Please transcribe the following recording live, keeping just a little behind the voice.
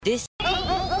This. What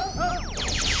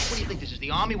do you think this is,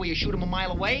 the army where you shoot them a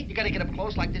mile away? You gotta get up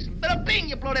close like this, and bada bing,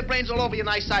 you blow their brains all over your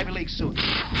nice Ivy League suit.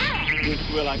 You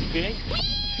feel like pig?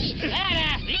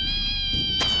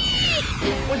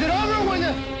 Was it over when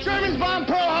the Germans bombed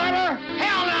Pearl Harbor?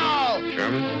 Hell no!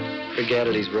 German? Forget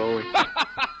it, he's rolling.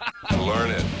 Learn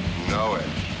it, know it,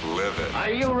 live it. Are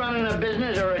you running a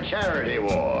business or a charity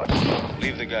war?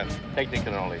 Leave the gun. Take the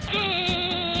cannoli.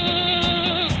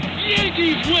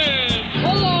 Yankees win!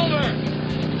 Pull over!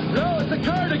 No, it's a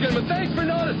cardigan, but thanks for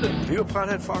noticing. Are you a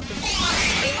pothead, Falcon?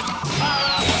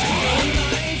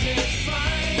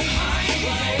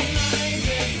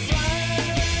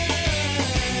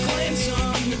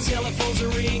 Telephones are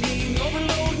ringing,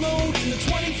 overload mode in the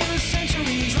 21st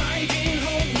century. Driving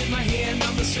home with my hand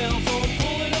on the cell phone,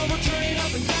 pull it over, turn it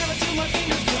up, and dial it till my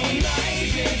fingers go.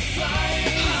 Live at 5,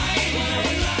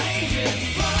 live at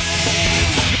 5.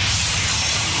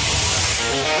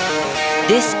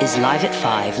 This is Live at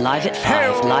 5, Live at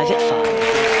 5, Live at 5.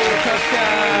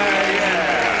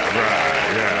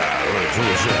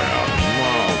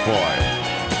 Oh, boy.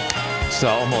 So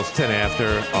almost 10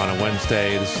 after on a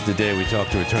Wednesday. This is the day we talk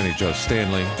to Attorney Joe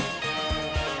Stanley.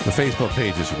 The Facebook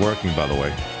page is working, by the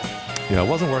way. Yeah, it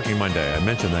wasn't working Monday. I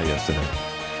mentioned that yesterday.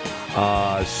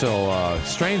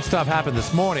 Strange stuff happened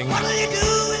this morning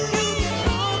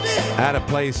at a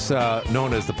place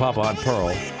known as the Pub on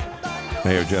Pearl.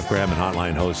 Mayor Jeff Graham and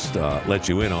Hotline host let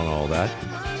you in on all that.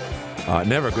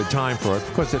 Never a good time for it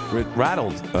because it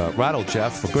rattled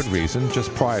Jeff for good reason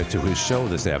just prior to his show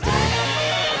this afternoon.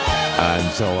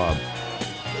 And so,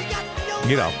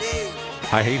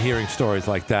 I hate hearing stories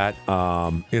like that.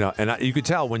 You could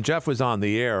tell when Jeff was on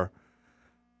the air,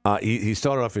 he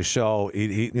started off his show.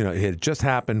 It had just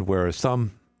happened where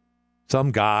some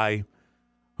guy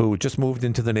who just moved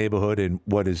into the neighborhood in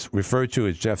what is referred to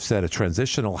as, Jeff said, a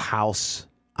transitional house.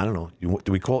 I don't know.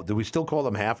 Do we still call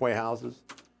them halfway houses?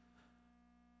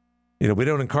 We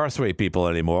don't incarcerate people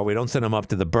anymore. We don't send them up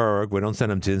to the burg. We don't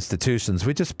send them to institutions.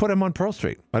 We just put them on Pearl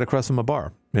Street, right across from a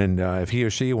bar. And if he or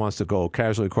she wants to go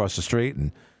casually across the street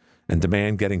and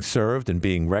demand getting served and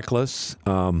being reckless,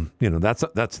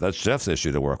 that's Jeff's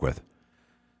issue to work with.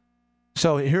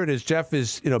 So here it is. Jeff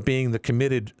is, being the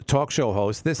committed talk show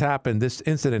host. This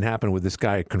incident happened with this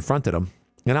guy who confronted him.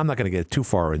 And I'm not going to get too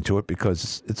far into it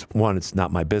because it's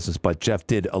not my business. But Jeff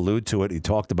did allude to it. He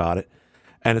talked about it.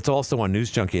 And it's also on News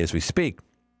Junkie as we speak,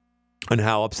 and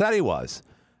how upset he was.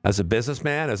 As a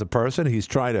businessman, as a person, he's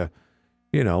trying to,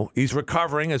 he's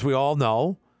recovering, as we all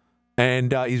know,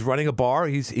 and he's running a bar.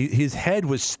 His head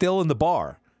was still in the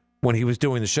bar when he was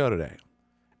doing the show today.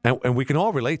 And we can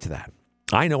all relate to that.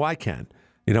 I know I can.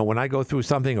 When I go through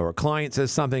something or a client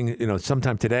says something,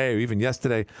 sometime today or even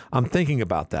yesterday, I'm thinking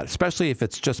about that, especially if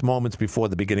it's just moments before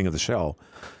the beginning of the show.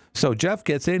 So Jeff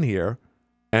gets in here.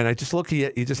 And I just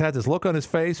he just had this look on his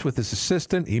face with his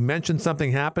assistant. He mentioned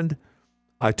something happened.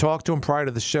 I talked to him prior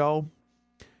to the show.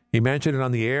 He mentioned it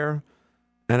on the air.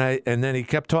 And then he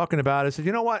kept talking about it. I said,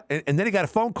 you know what? And then he got a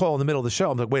phone call in the middle of the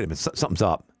show. I'm like, wait a minute, something's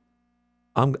up.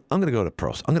 I'm going to go to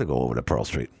Pearl. I'm going to go over to Pearl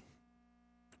Street.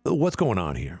 What's going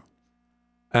on here?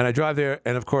 And I drive there,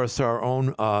 and of course, our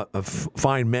own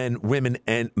fine men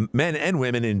and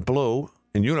women in blue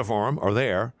in uniform are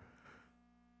there.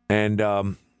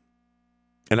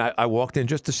 And I walked in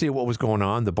just to see what was going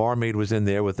on. The barmaid was in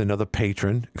there with another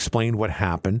patron, explained what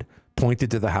happened, pointed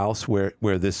to the house where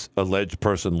this alleged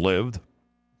person lived.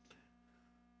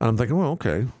 And I'm thinking, well,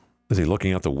 okay. Is he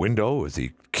looking out the window? Is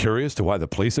he curious to why the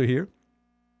police are here?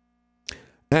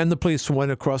 And the police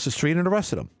went across the street and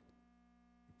arrested him.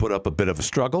 Put up a bit of a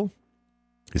struggle.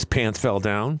 His pants fell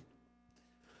down.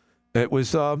 It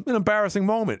was an embarrassing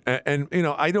moment. And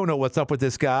I don't know what's up with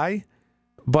this guy,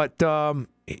 but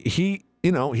he's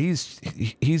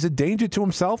a danger to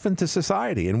himself and to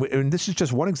society. And this is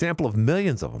just one example of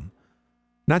millions of them.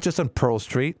 Not just on Pearl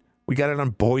Street. We got it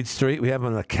on Boyd Street. We have it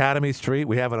on Academy Street.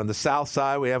 We have it on the South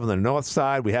Side. We have it on the North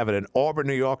Side. We have it in Auburn,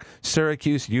 New York,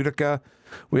 Syracuse, Utica.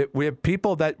 We have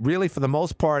people that really, for the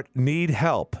most part, need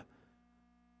help.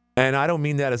 And I don't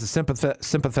mean that as a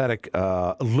sympathetic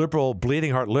liberal,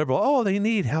 bleeding heart liberal. Oh, they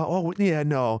need help. Oh, yeah,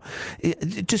 no.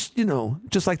 Just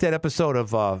like that episode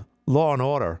of Law and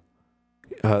Order.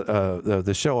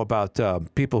 The show about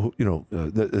people who,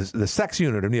 the sex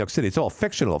unit of New York City. It's all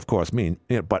fictional, of course.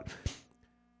 But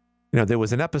there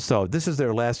was an episode. This is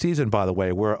their last season, by the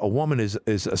way, where a woman is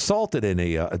assaulted in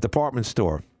a department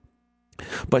store,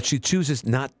 but she chooses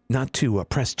not to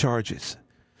press charges.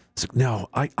 So, no,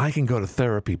 I can go to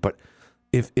therapy, but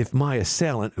if my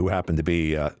assailant, who happened to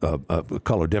be a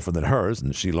color different than hers,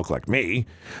 and she looked like me,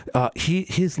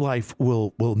 his life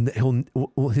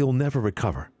he'll never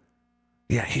recover.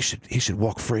 Yeah, he should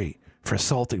walk free for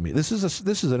assaulting me. This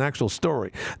is an actual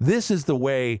story. This is the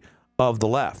way of the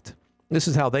left. This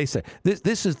is how they say.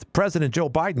 This is President Joe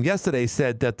Biden yesterday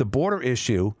said that the border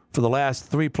issue for the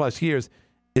last 3+ years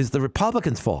is the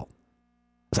Republicans' fault.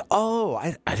 I said, oh,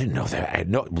 I didn't know that. I had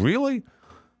no, really?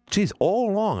 Geez, all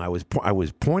along I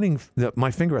was pointing my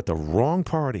finger at the wrong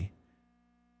party.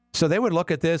 So they would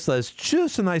look at this as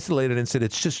just an isolated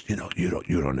incident. It's just, you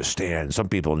don't understand. Some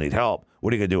people need help.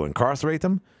 What are you going to do, incarcerate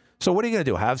them? So what are you going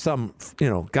to do? Have some,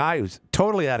 guy who's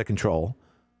totally out of control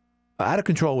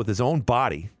with his own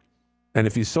body. And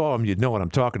if you saw him, you'd know what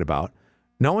I'm talking about.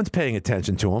 No one's paying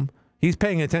attention to him. He's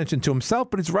paying attention to himself,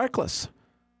 but he's reckless.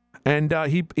 And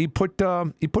he put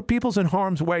people's in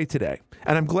harm's way today.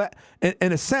 And I'm glad,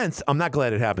 in a sense, I'm not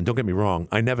glad it happened. Don't get me wrong.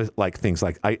 I never like things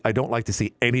like, I don't like to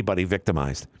see anybody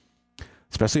victimized,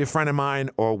 especially a friend of mine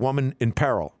or a woman in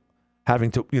peril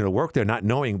having to, work there, not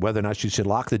knowing whether or not she should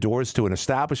lock the doors to an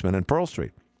establishment on Pearl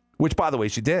Street, which, by the way,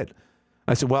 she did.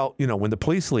 I said, well, when the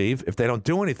police leave, if they don't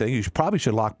do anything, you probably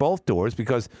should lock both doors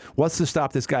because what's to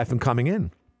stop this guy from coming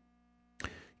in?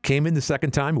 Came in the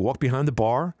second time, walked behind the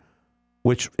bar,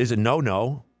 which is a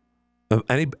no-no.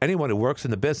 Anyone who works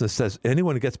in the business says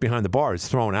anyone who gets behind the bar is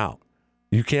thrown out.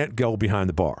 You can't go behind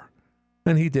the bar.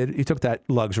 And he did. He took that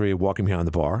luxury of walking behind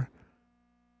the bar.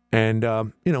 And,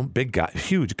 big guy,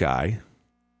 huge guy,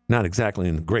 not exactly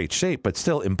in great shape, but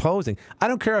still imposing. I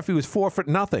don't care if he was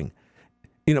 4'0".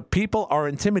 People are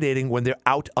intimidating when they're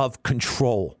out of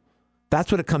control.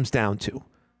 That's what it comes down to.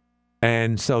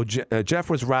 And so Jeff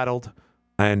was rattled,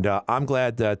 and I'm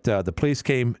glad that the police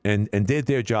came and did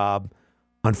their job.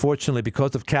 Unfortunately,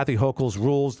 because of Kathy Hochul's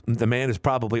rules, the man is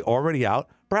probably already out,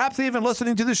 perhaps even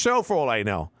listening to the show for all I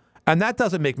know. And that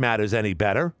doesn't make matters any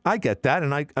better. I get that,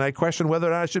 and I question whether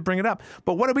or not I should bring it up.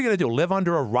 But what are we going to do, live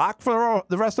under a rock for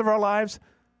the rest of our lives?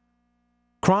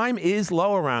 Crime is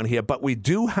low around here, but we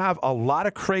do have a lot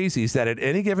of crazies that at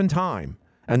any given time,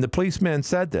 and the policeman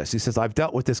said this, he says, I've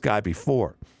dealt with this guy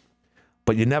before,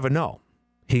 but you never know.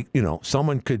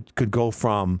 Someone could go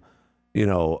from,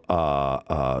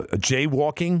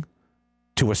 jaywalking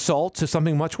to assault to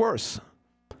something much worse.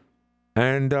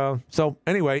 And so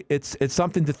anyway, it's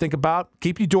something to think about.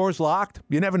 Keep your doors locked.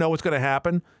 You never know what's going to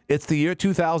happen. It's the year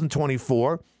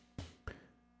 2024.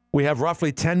 We have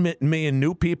roughly 10 million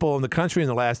new people in the country in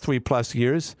the last 3+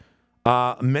 years,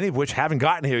 many of which haven't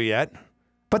gotten here yet,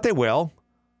 but they will.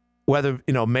 Whether,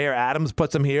 Mayor Adams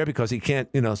puts them here because he can't,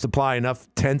 supply enough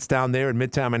tents down there in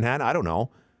Midtown Manhattan, I don't know.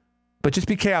 But just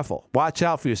be careful. Watch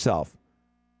out for yourself.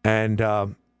 And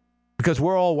because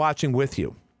we're all watching with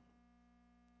you.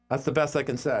 That's the best I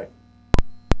can say.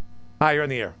 Hi, you're on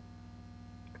the air.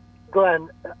 Glenn,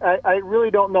 I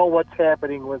really don't know what's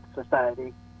happening with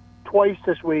society. Twice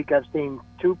this week I've seen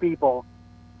two people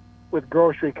with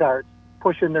grocery carts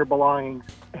pushing their belongings.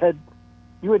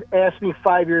 You had asked me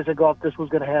 5 years ago if this was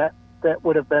going to happen. That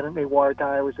would have been in a wartime.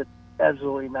 I was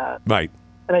absolutely not. Right.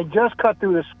 And I just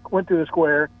went through the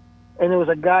square, and there was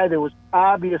a guy that was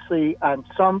obviously on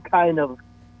some kind of,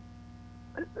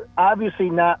 obviously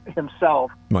not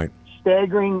himself. Right.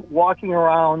 Staggering, walking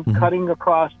around, cutting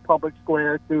across Public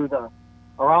Square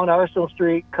around Arsenal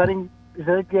Street,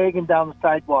 zigzagging down the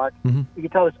sidewalk. You can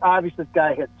tell it's obvious this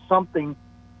guy had something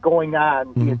going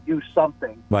on. He had used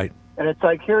something. Right. And it's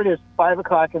like, here it is, 5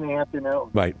 o'clock in the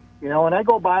afternoon. Right. And I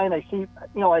go by and I see,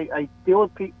 I deal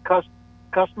with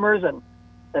customers and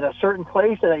at a certain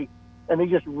place, and they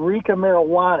just reek of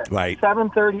marijuana. Right.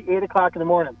 7:30, 8 o'clock in the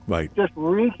morning. Right. Just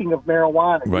reeking of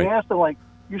marijuana. Right. You ask them, like,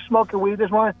 you smoking weed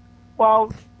this morning?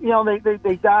 Well,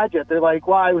 they dodge it. They're like,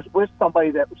 well, I was with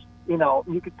somebody that was,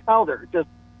 you could tell they're just,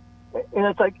 and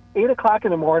it's like 8 o'clock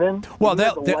in the morning. Well,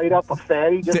 they'll light up a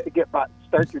fatty just to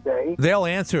start your day. They'll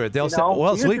answer it. They'll say,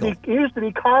 well, it's legal. It used to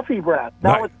be coffee breath.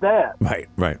 Now it's that.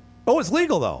 Right. Oh, it's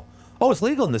legal, though. Oh, it's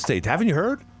legal in the state. Haven't you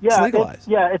heard? Yeah, it's legalized.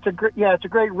 It's a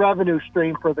great revenue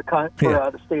stream for the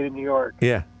state of New York.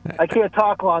 Yeah. I can't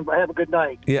talk long, but have a good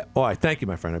night. Yeah. All right. Thank you,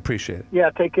 my friend. I appreciate it.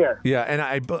 Yeah. Take care. Yeah, and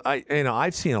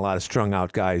I've seen a lot of strung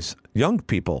out guys, young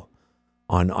people,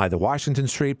 on either Washington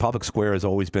Street. Public Square has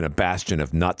always been a bastion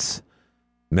of nuts,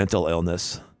 mental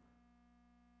illness.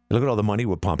 Look at all the money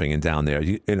we're pumping in down there.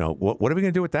 What are we going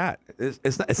to do with that?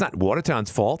 It's not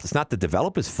Watertown's fault. It's not the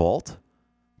developer's fault.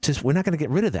 Just we're not going to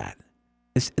get rid of that.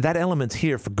 That element's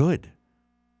here for good.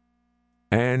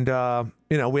 And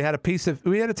we had a taste of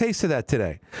that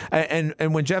today.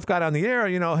 And when Jeff got on the air,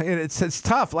 it's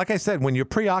tough. Like I said, when you're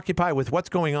preoccupied with what's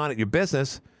going on at your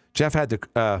business, Jeff had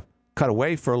to cut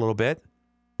away for a little bit.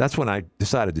 That's when I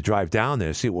decided to drive down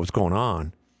there, see what was going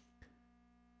on.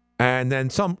 And then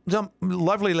some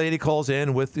lovely lady calls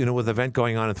in with with an event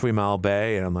going on in 3 Mile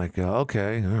Bay, and I'm like,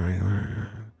 okay, all right.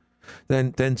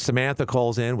 Then Samantha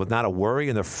calls in with not a worry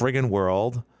in the friggin'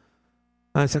 world.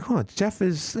 And I said, oh, Jeff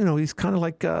is, he's kind of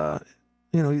like,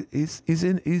 he's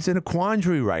in a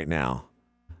quandary right now.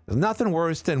 There's nothing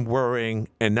worse than worrying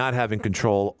and not having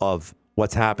control of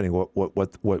what's happening,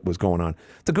 what was going on.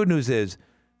 The good news is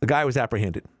the guy was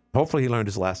apprehended. Hopefully he learned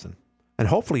his lesson. And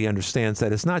hopefully he understands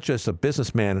that it's not just a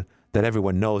businessman that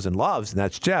everyone knows and loves, and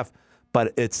that's Jeff,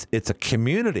 but it's a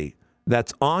community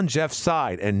that's on Jeff's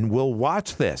side and will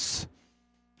watch this.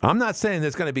 I'm not saying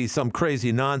there's going to be some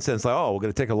crazy nonsense like, oh, we're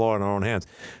going to take a law in our own hands.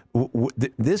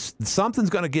 Something's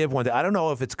going to give one day. I don't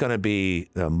know if it's going to be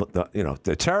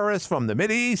the terrorists from the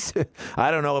Mideast.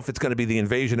 I don't know if it's going to be the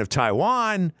invasion of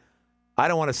Taiwan. I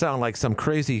don't want to sound like some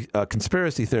crazy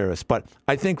conspiracy theorist, but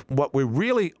I think what we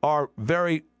really are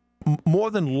very more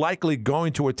than likely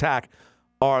going to attack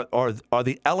are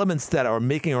the elements that are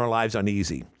making our lives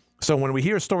uneasy. So when we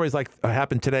hear stories like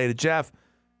happened today to Jeff,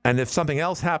 and if something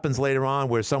else happens later on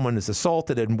where someone is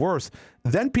assaulted and worse,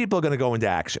 then people are going to go into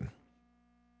action.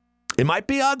 It might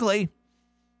be ugly,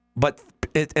 but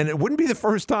it wouldn't be the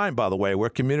first time, by the way,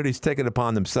 where communities take it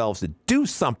upon themselves to do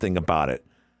something about it.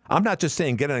 I'm not just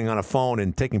saying getting on a phone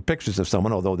and taking pictures of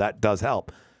someone, although that does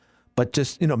help, but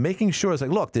just making sure it's like,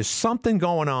 look, there's something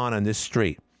going on this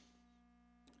street.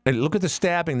 And look at the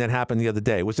stabbing that happened the other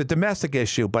day. It was a domestic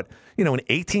issue, but an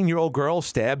 18-year-old girl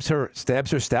stabs her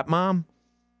stepmom.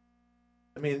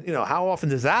 I mean, how often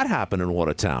does that happen in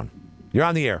Watertown? You're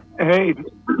on the air. Hey,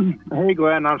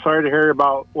 Glenn. I'm sorry to hear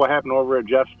about what happened over at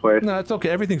Jeff's place. No, it's okay.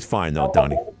 Everything's fine, though,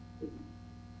 Donnie.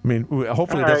 I mean,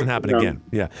 hopefully it doesn't happen again.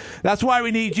 Yeah. That's why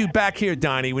we need you back here,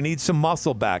 Donnie. We need some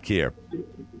muscle back here.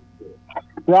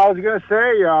 Well, I was going to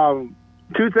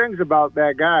say 2 things about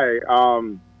that guy.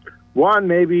 One,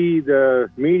 maybe the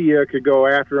media could go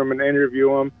after him and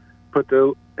interview him, put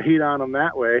the heat on him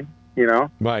that way,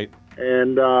 Right.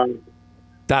 And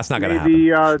that's not going to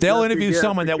happen. They'll interview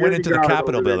someone that went into the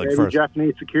Capitol building maybe first. Jeff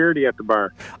needs security at the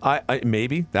bar.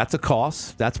 Maybe. That's a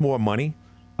cost. That's more money.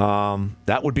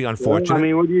 That would be unfortunate. Well, I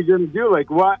mean, what are you going to do? Like,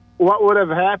 what would have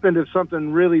happened if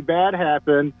something really bad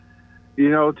happened,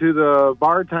 to the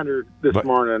bartender this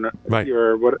morning, right,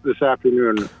 or this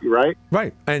afternoon, right?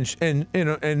 Right. And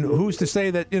who's to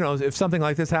say that, if something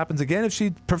like this happens again, if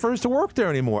she prefers to work there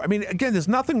anymore? I mean, again, there's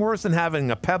nothing worse than having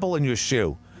a pebble in your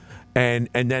shoe and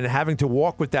then having to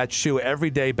walk with that shoe every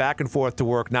day back and forth to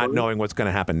work, not knowing what's going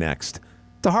to happen next.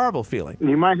 It's a horrible feeling.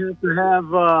 You might have to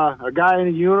have a guy in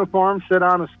a uniform sit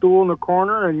on a stool in the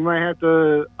corner, and you might have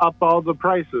to up all the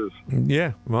prices.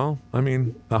 Yeah, well, I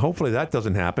mean, hopefully that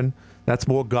doesn't happen. That's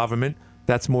more government.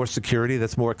 That's more security.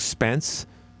 That's more expense.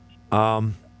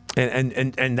 And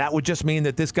that would just mean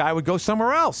that this guy would go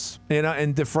somewhere else,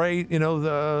 and defray,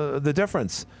 the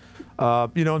difference. You know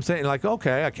what I'm saying? Like,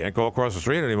 okay, I can't go across the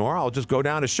street anymore. I'll just go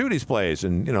down to Shooty's place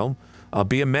and, I'll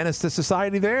be a menace to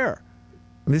society there.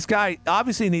 I mean, this guy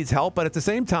obviously needs help, but at the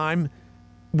same time,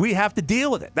 we have to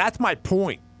deal with it. That's my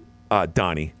point,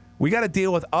 Donnie. We got to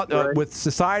deal with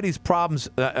society's problems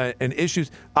and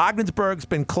issues. Ogdensburg's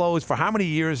been closed for how many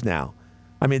years now?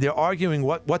 I mean, they're arguing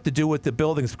what to do with the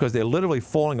buildings because they're literally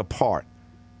falling apart.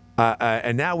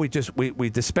 And now we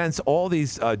dispense all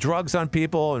these drugs on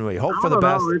people, and we hope for the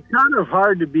best. It's kind of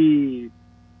hard to be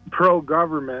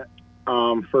pro-government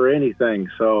for anything.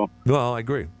 So, well, I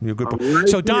agree. You're good.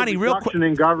 So, Donnie, real quick,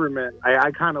 in government, I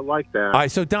kind of like that. All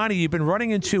right, so Donnie, you've been running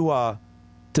into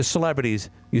to celebrities.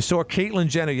 You saw Caitlyn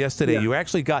Jenner yesterday. Yeah. You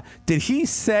actually got. Did he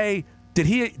say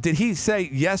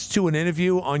yes to an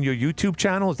interview on your YouTube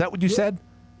channel? Is that what you said?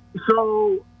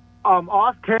 So,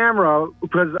 off camera,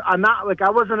 because I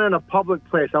wasn't in a public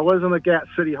place. I wasn't like at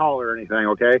City Hall or anything.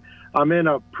 Okay, I'm in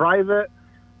a private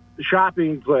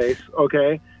shopping place.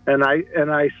 Okay. And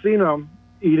I seen him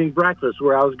eating breakfast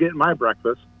where I was getting my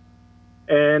breakfast.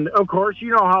 And, of course,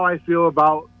 you know how I feel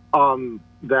about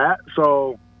that.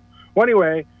 So, well,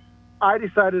 anyway, I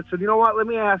decided, you know what, let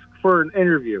me ask for an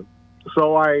interview.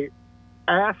 So I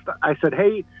said,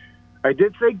 hey, I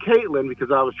did say Caitlyn because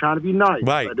I was trying to be nice.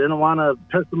 Right. I didn't want to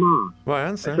piss him off. Right,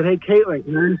 I I said, hey, Caitlyn,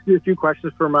 can I ask you a few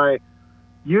questions for my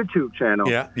YouTube channel?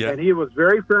 Yeah. And he was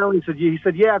very friendly. He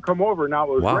said, yeah, come over.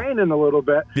 Now it was raining a little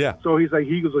bit. Yeah. So he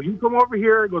goes, well, you come over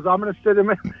here. He goes, I'm going to sit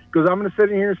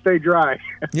in here and stay dry.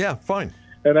 Yeah, fine.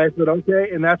 And I said, okay.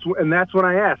 And that's when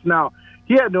I asked. Now,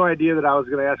 he had no idea that I was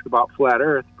going to ask about flat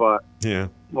Earth, but yeah,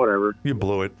 whatever. You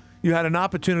blew it. You had an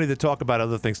opportunity to talk about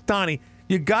other things. Donnie,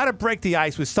 you got to break the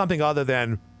ice with something other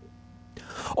than,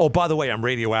 oh, by the way, I'm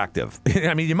radioactive.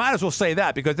 I mean, you might as well say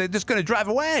that because they're just going to drive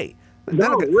away.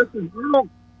 No, listen,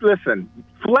 listen,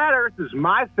 flat Earth is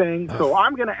my thing, so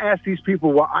I'm going to ask these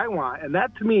people what I want, and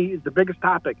that to me is the biggest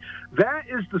topic. That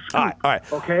is the scoop. All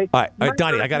right. Okay. All right,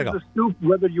 Donnie, I gotta go. The scoop,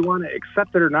 whether you want to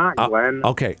accept it or not, Glenn.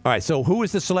 Okay. All right. So, who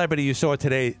is the celebrity you saw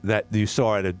today that you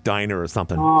saw at a diner or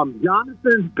something?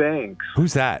 Jonathan Banks.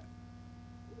 Who's that?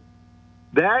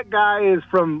 That guy is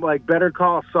from like Better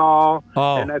Call Saul,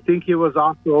 and I think he was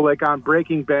also like on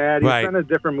Breaking Bad. He's been in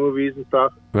different movies and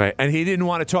stuff. Right, and he didn't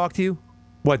want to talk to you.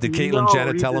 What did Caitlyn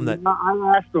Jenner tell him that?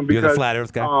 I asked him because you're the flat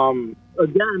Earth guy.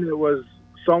 Again, it was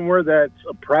somewhere that's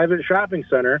a private shopping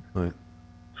center. Right.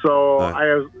 So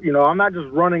I'm not just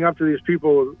running up to these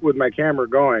people with my camera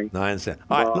going. No, I understand.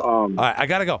 All right, I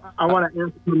gotta go. I want to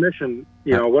ask permission.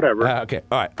 Whatever. Okay.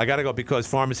 All right, I gotta go because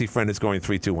pharmacy friend is going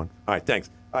 3-2-1. All right, thanks.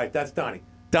 All right, that's Donnie.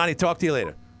 Donnie, talk to you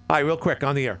later. All right, real quick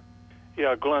on the air.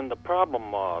 Yeah, Glenn, the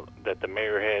problem that the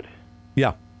mayor had.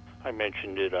 Yeah. I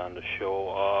mentioned it on the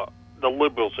show. The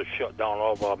liberals have shut down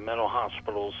all of our mental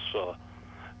hospitals.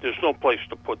 There's no place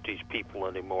to put these people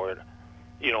anymore.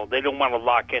 They don't want to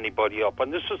lock anybody up.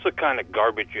 And this is the kind of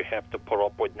garbage you have to put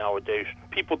up with nowadays.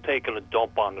 People taking a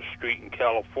dump on the street in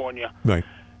California. Right.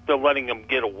 They're letting them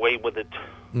get away with it.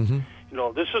 Mm-hmm.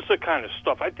 This is the kind of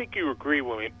stuff. I think you agree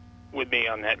with me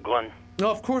on that, Glenn. No,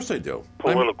 of course I do.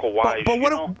 Political-wise. But what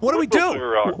do we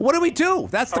do? What do we do?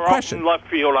 That's the question. Out in left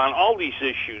field on all these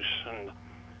issues. And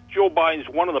Joe Biden's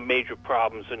one of the major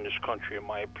problems in this country, in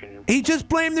my opinion. He just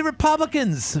blamed the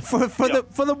Republicans for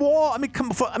the wall.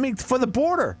 For the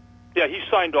border. Yeah, he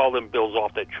signed all them bills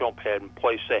off that Trump had in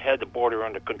place. They had the border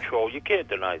under control. You can't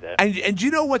deny that. And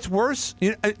you know what's worse?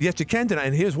 Yes, you can deny,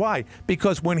 and here's why.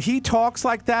 Because when he talks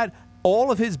like that,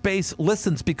 all of his base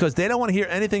listens because they don't want to hear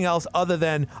anything else other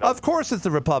than, of course, it's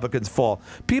the Republicans' fault.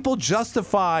 People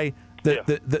justify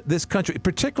this country,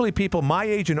 particularly people my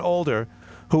age and older,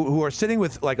 who are sitting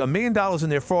with like $1 million in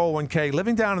their 401k,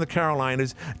 living down in the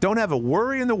Carolinas, don't have a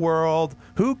worry in the world.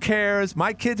 Who cares?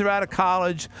 My kids are out of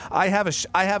college. I have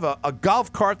a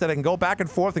golf cart that I can go back and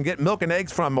forth and get milk and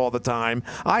eggs from all the time.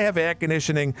 I have air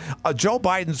conditioning. Joe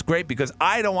Biden's great because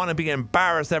I don't want to be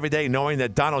embarrassed every day knowing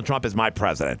that Donald Trump is my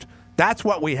president. That's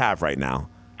what we have right now.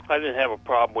 I didn't have a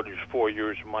problem with his 4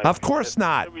 years. Of course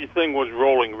not. Everything was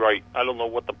rolling right. I don't know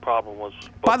what the problem was.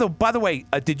 By the way,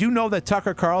 did you know that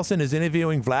Tucker Carlson is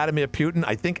interviewing Vladimir Putin?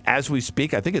 I think as we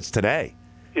speak. I think it's today.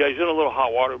 Yeah, he's in a little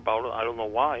hot water about it. I don't know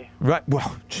why. Right.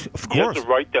 Well, of course. He has the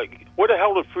right. Where the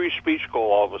hell did free speech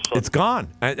go all of a sudden? It's gone.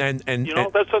 And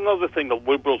that's another thing the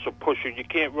liberals are pushing. You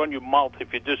can't run your mouth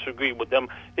if you disagree with them.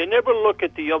 They never look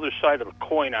at the other side of the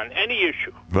coin on any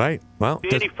issue. Right. Well,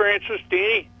 Danny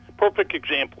perfect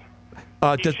example.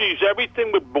 He sees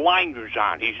everything with blinders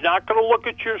on. He's not going to look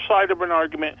at your side of an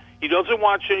argument. He doesn't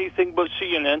watch anything but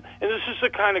CNN. And this is the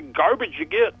kind of garbage you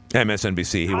get.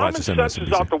 MSNBC. He watches MSNBC. Common sense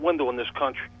is out the window in this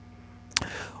country.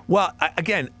 Well,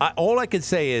 all I can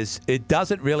say is it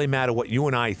doesn't really matter what you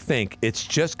and I think. It's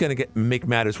just going to make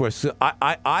matters worse. So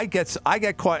I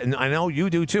get caught, and I know you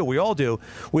do too. We all do.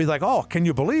 We're like, oh, can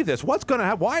you believe this? What's going to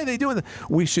happen? Why are they doing this?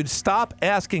 We should stop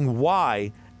asking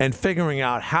why and figuring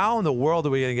out how in the world are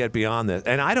we going to get beyond this.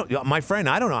 And my friend,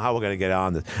 I don't know how we're going to get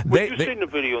on this. You've seen the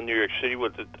video in New York City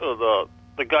with the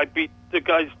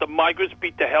migrants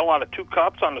beat the hell out of two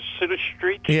cops on the city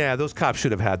street? Yeah, those cops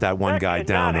should have had that one guy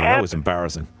down there. That was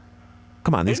embarrassing.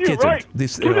 Come on, these kids right. are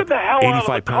these Get the hell 85 out of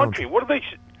the pounds. country. What are they?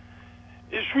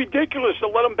 It's ridiculous to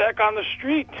let them back on the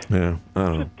street. Yeah, I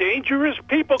don't know. Dangerous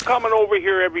people coming over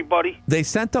here, everybody. They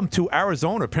sent them to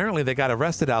Arizona. Apparently, they got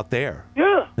arrested out there.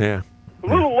 Yeah. Yeah. A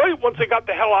little late once they got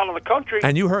the hell out of the country.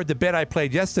 And you heard the bit I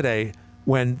played yesterday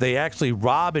when they actually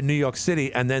rob in New York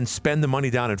City and then spend the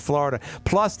money down in Florida.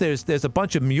 Plus, there's a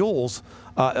bunch of mules,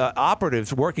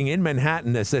 operatives working in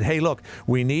Manhattan that said, hey, look,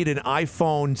 we need an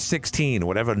iPhone 16,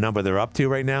 whatever number they're up to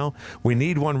right now. We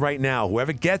need one right now.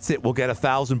 Whoever gets it will get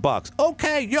 $1,000.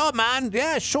 Okay, yeah, man.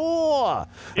 Yeah, sure.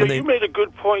 Yeah, you made a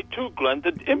good point, too, Glenn.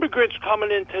 The immigrants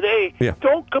coming in today,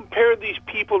 don't compare these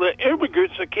people to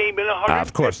immigrants that came in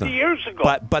 150 years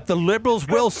ago. But the liberals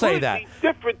will say that.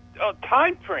 Different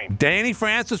time frame. Danny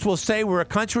Francis will say we're a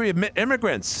country of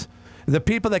immigrants. The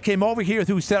people that came over here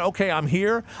who said, okay, I'm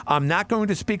here. I'm not going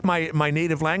to speak my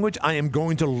native language. I am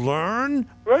going to learn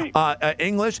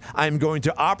English. I'm going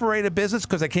to operate a business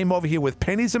because I came over here with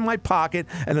pennies in my pocket,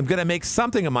 and I'm going to make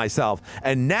something of myself.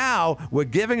 And now we're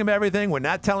giving them everything. We're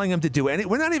not telling them to do anything.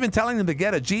 We're not even telling them to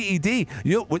get a GED.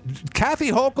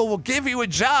 Kathy Hochul will give you a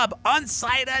job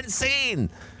unsight unseen.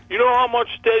 You know how much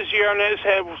Desi Arnaz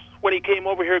had when he came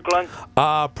over here, Glenn?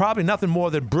 Probably nothing more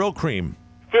than Brill cream.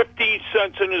 50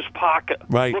 cents in his pocket.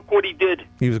 Right. Look what he did.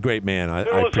 He was a great man.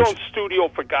 In his own studio,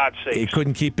 for God's sake. He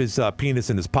couldn't keep his penis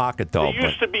in his pocket, though. They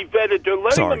used to be vetted. They're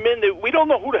letting them in. We don't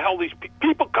know who the hell these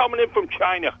people coming in from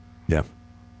China. Yeah.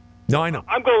 No, I know.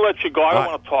 I'm going to let you go. I don't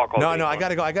want to talk all day. No, I got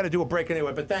to go. I got to do a break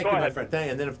anyway. But thank you, my friend.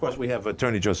 And then, of course, we have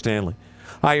Attorney Joe Stanley.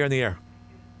 Hi, you're in the air.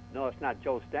 No, it's not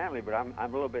Joe Stanley, but I'm a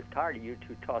little bit tired of you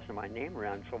two tossing my name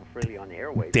around so freely on the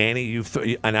airwaves. Danny,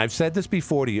 and I've said this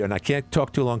before to you, and I can't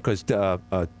talk too long because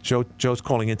Joe's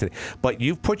calling in today. But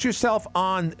you've put yourself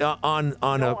on No,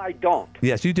 I don't.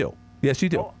 Yes, you do. Yes, you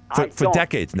do. No, for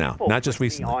decades now, People not just put me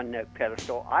recently. on that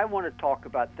pedestal. I want to talk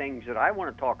about things that I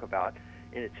want to talk about,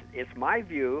 and it's my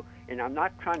view, and I'm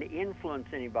not trying to influence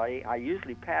anybody. I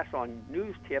usually pass on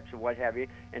news tips and what have you,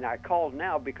 and I called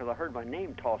now because I heard my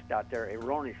name tossed out there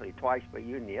erroneously twice by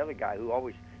you and the other guy who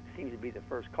always seems to be the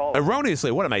first caller.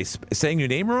 Erroneously? What, am I saying your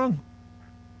name wrong?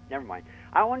 Never mind.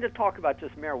 I wanted to talk about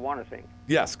this marijuana thing.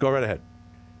 Yes, go right ahead.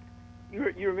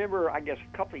 You remember, I guess,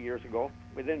 a couple of years ago,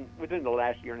 within the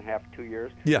last year and a half, 2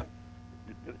 years, Yeah.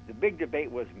 the big debate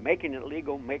was making it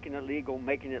legal, making it legal,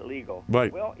 making it legal.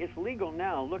 Right. Well, it's legal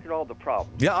now. Look at all the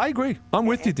problems. Yeah, I agree. I'm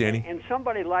with you, Danny. And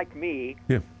somebody like me,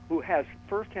 Yeah. who has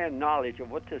firsthand knowledge of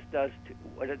what it does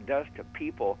to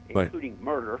people, Right. including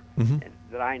murder, Mhm.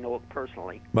 that I know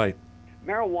personally. Right.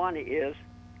 Marijuana is,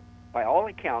 by all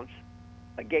accounts,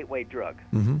 a gateway drug.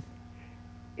 Mm-hmm.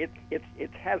 It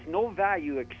has no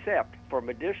value except for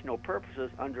medicinal purposes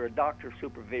under a doctor's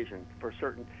supervision. For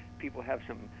certain people have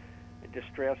some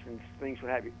distress and things,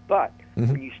 what have you. But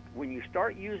Mhm. when you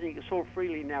start using it so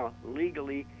freely now,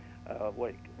 legally,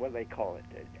 what do they call it?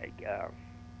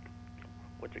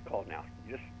 What's it called now?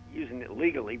 Just using it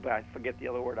legally, but I forget the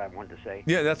other word I wanted to say.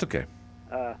 Yeah, that's okay.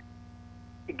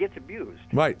 It gets abused.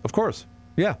 Right, of course.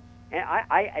 Yeah. And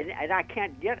I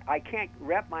can't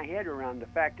wrap my head around the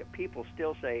fact that people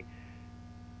still say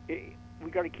we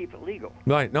got to keep it legal.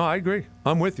 Right. No, I agree.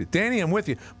 I'm with you. Danny, I'm with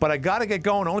you. But I got to get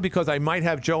going only because I might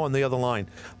have Joe on the other line.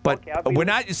 But Okay, we're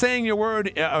not saying your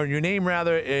word, or your name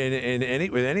rather,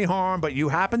 with any harm, but you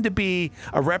happen to be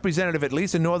a representative, at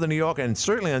least in Northern New York, and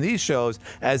certainly on these shows,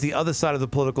 as the other side of the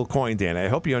political coin, Danny. I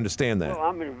hope you understand that. Well,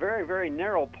 I'm in a very, very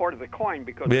narrow part of the coin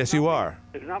because Yes, you are.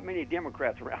 There's not many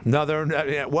Democrats around. No,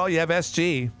 well, you have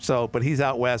SG, but he's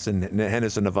out west in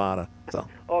Henderson, Nevada. So.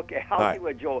 Okay, I'll All see right.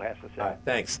 what Joe has to say. All right,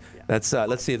 thanks. Let's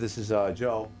see if this is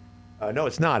Joe. No,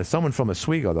 it's not. It's someone from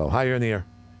Oswego, though. Hi, you're in the air.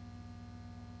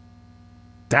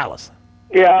 Dallas.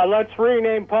 Yeah, let's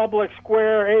rename Public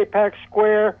Square Apex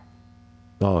Square.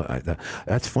 Oh,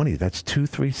 that's funny. That's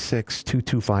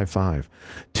 236-2255.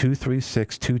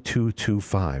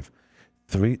 236-2225.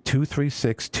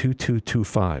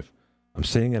 236-2225. I'm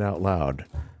saying it out loud.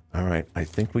 All right, I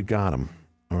think we got him.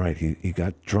 All right, he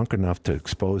got drunk enough to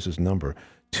expose his number.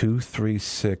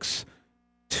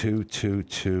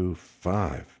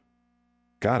 236-2225.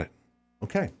 Got it.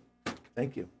 Okay.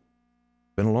 Thank you.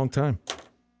 Been a long time.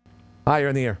 Hi, you're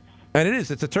in the air. And it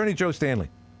is. It's Attorney Joe Stanley.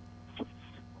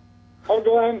 Hi,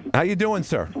 Glenn. How you doing,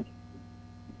 sir?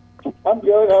 I'm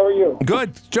good. How are you?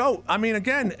 Good. Joe, I mean,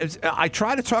 again, I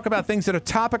try to talk about things that are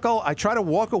topical. I try to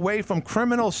walk away from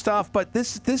criminal stuff, but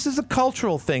this is a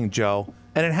cultural thing, Joe,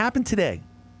 and it happened today.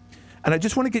 And I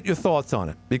just want to get your thoughts on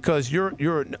it because you're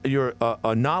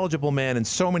a knowledgeable man in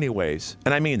so many ways,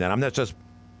 and I mean that. I'm not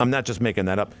just making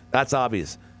that up. That's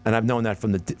obvious, and I've known that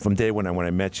from day one when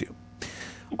I met you.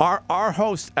 Our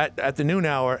host at the noon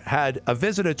hour had a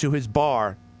visitor to his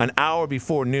bar an hour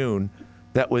before noon.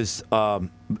 That was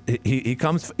he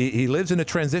lives in a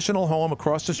transitional home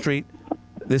across the street.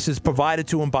 This is provided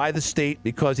to him by the state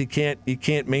because he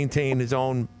can't maintain his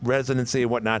own residency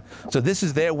and whatnot. So this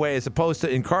is their way, as opposed to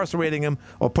incarcerating him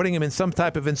or putting him in some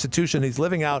type of institution. He's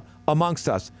living out amongst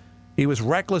us. He was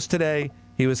reckless today.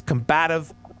 He was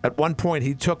combative. At one point,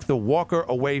 he took the walker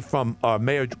away from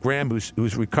Mayor Graham,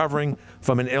 who's recovering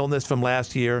from an illness from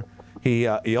last year. He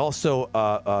also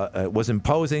was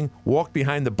imposing, walked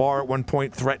behind the bar at one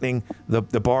point, threatening the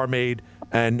barmaid,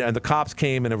 and the cops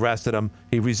came and arrested him.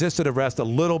 He resisted arrest a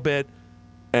little bit,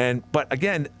 but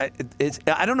again,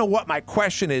 I don't know what my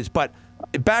question is, but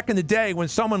back in the day when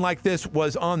someone like this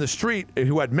was on the street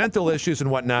who had mental issues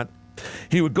and whatnot,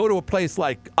 he would go to a place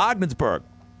like Ogdensburg,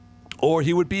 or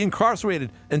he would be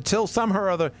incarcerated until somehow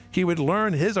or other he would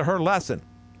learn his or her lesson.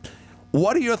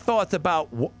 What are your thoughts about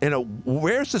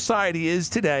where society is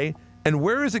today and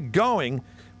where is it going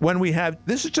when we have,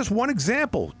 this is just one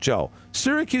example, Joe.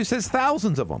 Syracuse has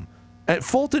thousands of them.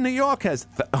 Fulton, New York has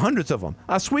hundreds of them.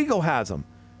 Oswego has them.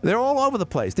 They're all over the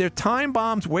place. They're time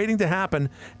bombs waiting to happen,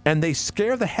 and they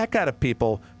scare the heck out of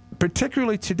people,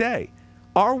 particularly today.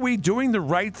 Are we doing the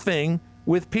right thing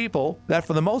with people that,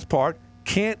 for the most part,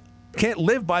 can't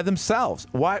live by themselves.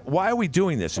 Why are we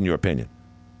doing this, in your opinion?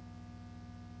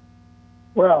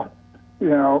 Well,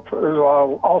 there's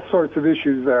all sorts of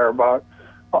issues there about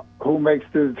who makes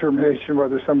the determination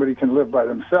whether somebody can live by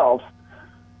themselves.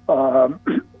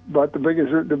 But the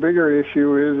bigger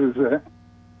issue is that,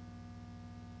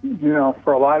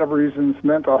 for a lot of reasons,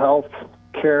 mental health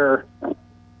care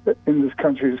in this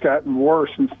country has gotten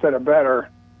worse instead of better.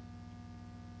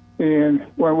 And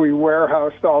when we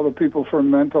warehoused all the people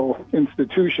from mental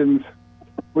institutions,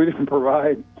 we didn't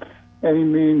provide any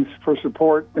means for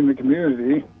support in the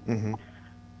community. Mm-hmm.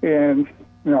 And,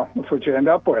 that's what you end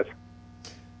up with.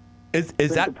 Is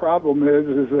that the problem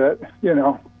is that,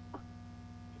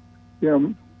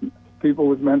 people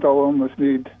with mental illness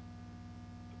need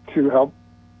to help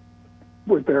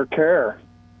with their care.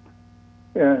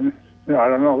 And, I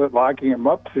don't know that locking them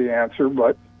up's the answer,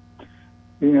 but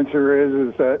the answer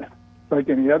is that, like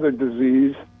any other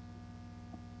disease,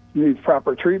 needs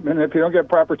proper treatment. If you don't get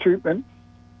proper treatment,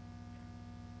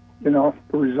 the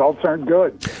results aren't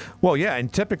good. Well, yeah,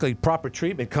 and typically proper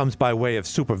treatment comes by way of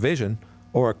supervision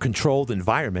or a controlled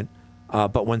environment.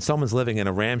 But when someone's living in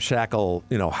a ramshackle,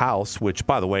 house, which,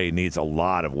 by the way, needs a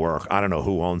lot of work, I don't know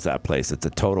who owns that place. It's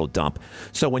a total dump.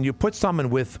 So when you put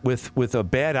someone with a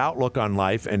bad outlook on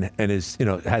life and is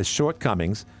has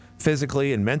shortcomings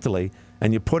physically and mentally,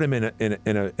 and you put him in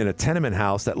a tenement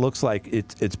house that looks like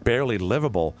it's barely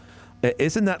livable,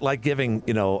 isn't that like giving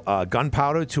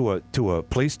gunpowder to a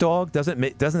police dog? Doesn't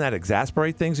that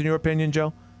exasperate things, in your opinion,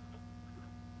 Joe?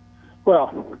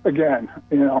 Well, again,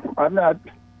 I'm not.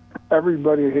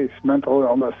 Everybody's mental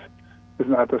illness is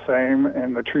not the same,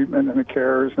 and the treatment and the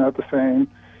care is not the same,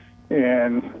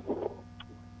 and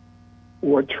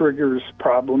what triggers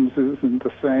problems isn't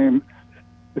the same.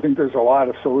 I think there's a lot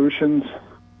of solutions.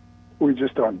 We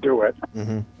just don't do it.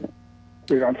 Mm-hmm.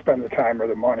 We don't spend the time or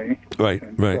the money. Right.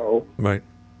 So, right.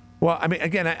 Well, I mean,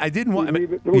 again, I didn't want.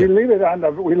 We leave it on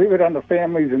the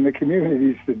families and the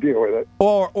communities to deal with it.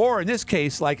 Or in this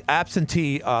case, like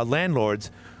absentee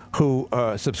landlords who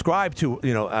subscribe to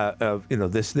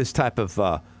this type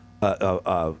of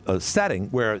setting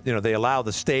where they allow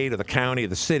the state or the county or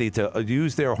the city to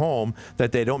use their home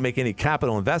that they don't make any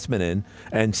capital investment in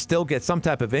and still get some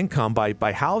type of income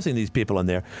by housing these people in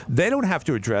there. They don't have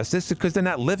to address this because they're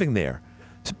not living there.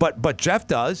 But Jeff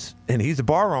does, and he's a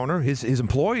bar owner. His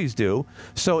employees do.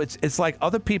 So it's like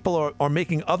other people are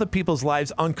making other people's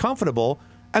lives uncomfortable,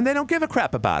 and they don't give a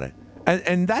crap about it.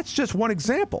 And that's just one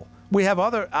example. We have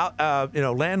other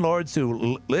landlords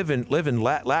who live in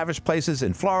lavish places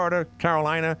in Florida,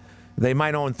 Carolina. They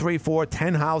might own 3, 4,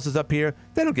 10 houses up here.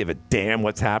 They don't give a damn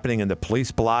what's happening in the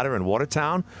police blotter in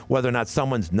Watertown, whether or not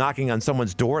someone's knocking on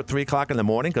someone's door at 3 o'clock in the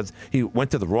morning because he went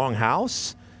to the wrong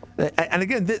house. And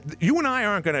again, you and I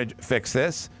aren't going to fix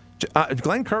this.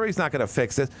 Glenn Curry's not going to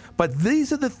fix this. But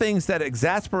these are the things that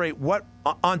exasperate what,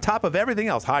 on top of everything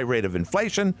else, high rate of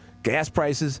inflation, gas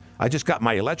prices. I just got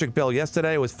my electric bill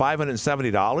yesterday. It was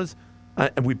 $570.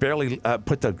 And we barely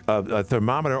put the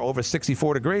thermometer over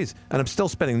 64 degrees. And I'm still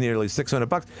spending nearly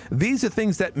 $600. These are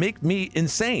things that make me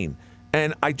insane.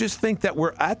 And I just think that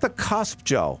we're at the cusp,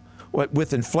 Joe,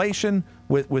 with inflation,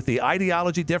 with the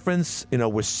ideology difference.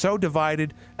 We're so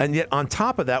divided. And yet on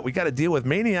top of that, we got to deal with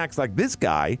maniacs like this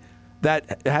guy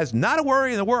that has not a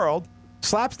worry in the world,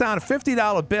 slaps down a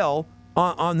 $50 bill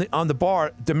on the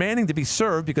bar, demanding to be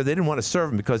served because they didn't want to serve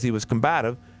him because he was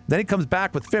combative. Then he comes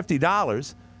back with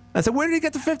 $50. I said, where did he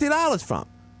get the $50 from?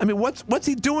 I mean, what's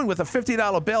he doing with a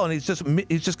 $50 bill? And he's just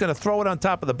going to throw it on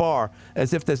top of the bar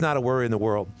as if there's not a worry in the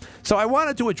world. So I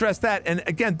wanted to address that. And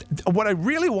again, what I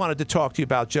really wanted to talk to you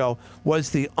about, Joe,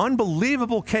 was the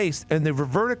unbelievable case. And the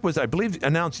verdict was, I believe,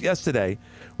 announced yesterday,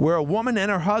 where a woman and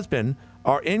her husband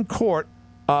are in court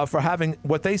for having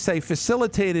what they say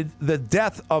facilitated the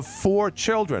death of 4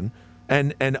 children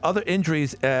and other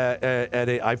injuries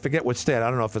at I forget what state. I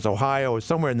don't know if it's Ohio or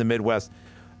somewhere in the Midwest.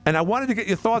 And I wanted to get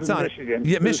your thoughts on Michigan. it.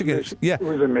 Yeah, Michigan. Yeah, it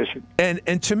was in Michigan.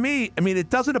 And to me, I mean,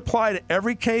 it doesn't apply to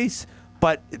every case.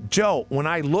 But Joe, when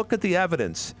I look at the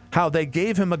evidence, how they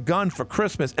gave him a gun for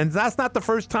Christmas, and that's not the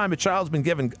first time a child's been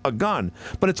given a gun,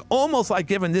 but it's almost like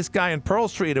giving this guy in Pearl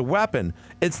Street a weapon.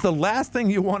 It's the last thing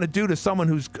you want to do to someone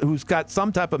who's got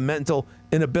some type of mental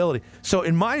inability. So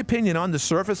in my opinion, on the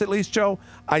surface at least, Joe,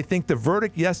 I think the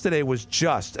verdict yesterday was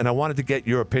just, and I wanted to get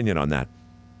your opinion on that.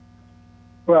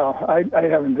 Well, I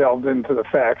haven't delved into the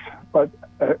facts, but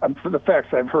the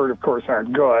facts I've heard, of course,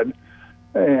 aren't good.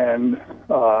 And,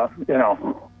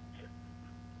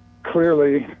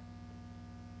 clearly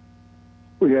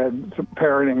we had some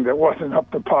parenting that wasn't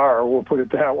up to par, we'll put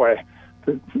it that way,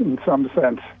 in some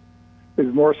sense.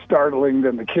 is more startling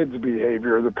than the kid's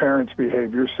behavior, the parents'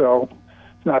 behavior. So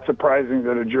it's not surprising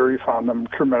that a jury found them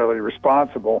criminally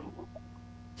responsible.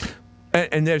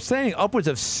 And they're saying upwards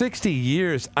of 60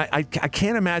 years. I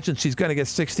can't imagine she's going to get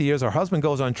 60 years. Her husband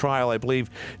goes on trial, I believe,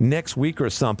 next week or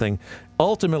something.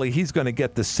 Ultimately, he's going to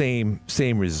get the same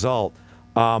result.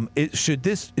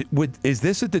 Is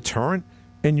this a deterrent,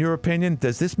 in your opinion?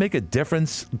 Does this make a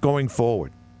difference going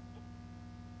forward?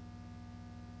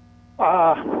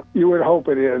 You would hope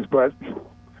it is, but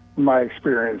in my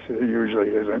experience, it usually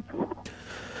isn't.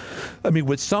 I mean,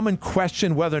 would someone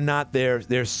question whether or not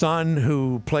their son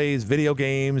who plays video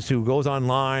games, who goes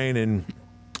online and,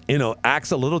 acts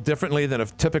a little differently than a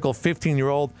typical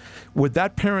 15-year-old, would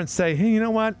that parent say, hey, you know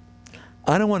what?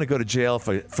 I don't want to go to jail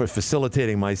for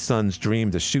facilitating my son's dream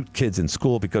to shoot kids in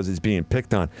school because he's being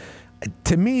picked on?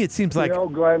 To me, it seems like...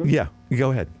 Glenn, yeah,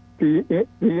 go ahead. The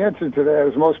answer to that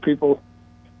is most people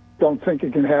don't think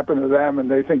it can happen to them, and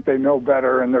they think they know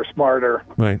better and they're smarter.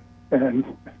 Right. And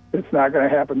it's not going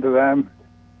to happen to them.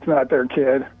 It's not their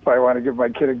kid. If I want to give my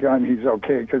kid a gun, he's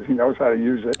okay because he knows how to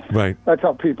use it. Right. That's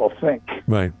how people think.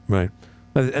 Right.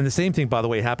 And the same thing, by the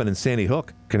way, happened in Sandy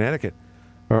Hook, Connecticut.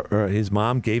 Or his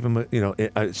mom gave him,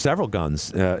 several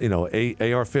guns,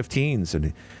 AR-15s,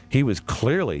 and he was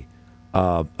clearly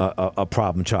a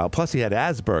problem child. Plus, he had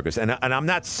Asperger's, and I'm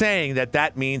not saying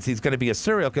that means he's going to be a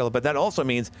serial killer, but that also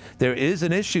means there is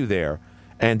an issue there.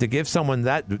 And to give someone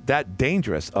that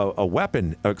dangerous a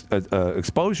weapon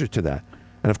exposure to that,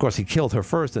 and of course he killed her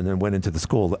first, and then went into the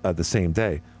school the same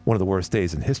day. One of the worst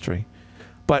days in history.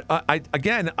 But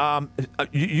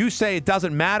you say it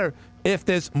doesn't matter if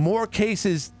there's more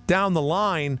cases down the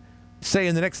line, say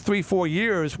in the next 3-4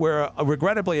 years, where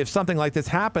regrettably, if something like this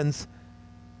happens,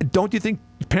 don't you think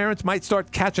parents might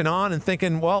start catching on and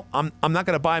thinking, well, I'm not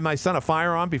going to buy my son a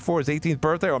firearm before his 18th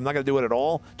birthday, or I'm not going to do it at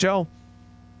all, Joe?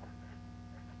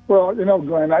 Well,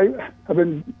 Glenn, I've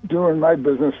been doing my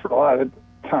business for a lot of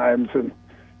times, and,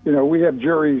 we have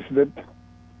juries that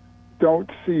don't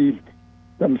see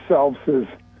themselves as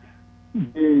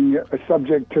being a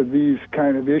subject to these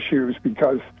kind of issues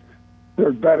because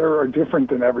they're better or different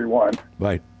than everyone.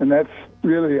 Right. And that's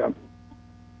really a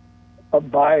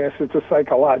bias. It's a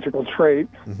psychological trait.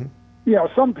 Mm-hmm.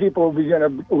 Some people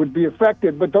would be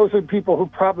affected, but those are people who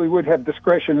probably would have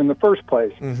discretion in the first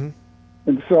place. Mm-hmm.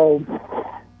 And so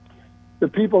the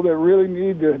people that really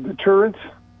need the deterrence,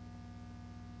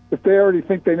 if they already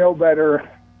think they know better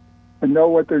and know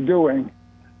what they're doing,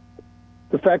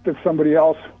 the fact that somebody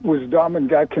else was dumb and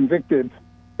got convicted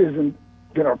isn't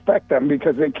going to affect them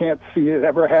because they can't see it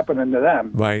ever happening to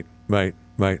them. Right.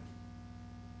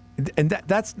 And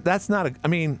that's not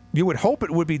you would hope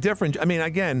it would be different. I mean,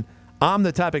 again, I'm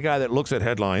the type of guy that looks at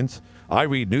headlines. I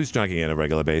read News Junkie on a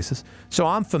regular basis. So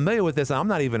I'm familiar with this. I'm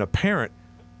not even a parent.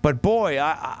 But boy,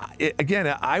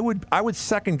 I would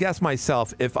second guess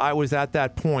myself if I was at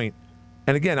that point.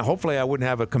 And again, hopefully I wouldn't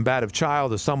have a combative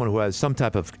child or someone who has some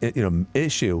type of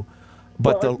issue.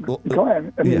 But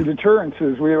Glenn, deterrence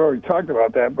is, we've already talked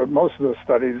about that, but most of the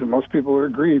studies and most people would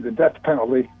agree the death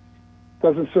penalty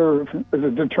doesn't serve as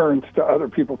a deterrence to other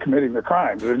people committing the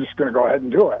crimes. They're just going to go ahead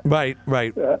and do it. Right.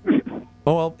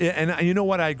 Well, and you know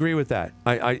what? I agree with that.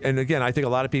 And again, I think a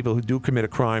lot of people who do commit a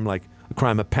crime, like a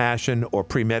crime of passion or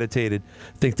premeditated,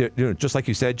 think that, just like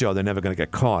you said, Joe, they're never going to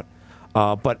get caught.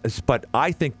 But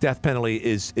I think death penalty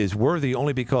is worthy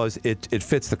only because it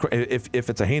fits if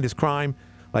it's a heinous crime,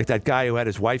 like that guy who had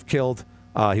his wife killed.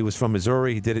 He was from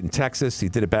Missouri. He did it in Texas. He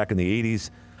did it back in the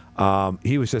 80s.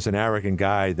 He was just an arrogant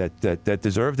guy that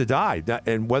deserved to die.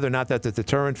 And whether or not that's a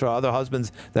deterrent for other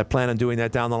husbands that plan on doing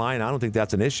that down the line, I don't think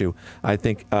that's an issue. I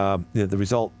think the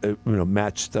result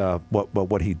matched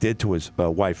what he did to his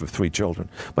wife of 3 children.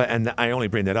 And I only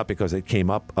bring that up because it came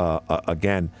up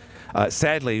again.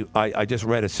 Sadly, I just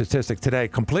read a statistic today,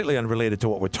 completely unrelated to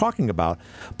what we're talking about,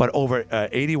 but over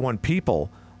 81 people,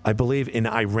 I believe, in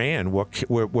Iran were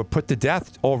put to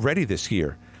death already this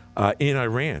year. In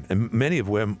Iran, and many of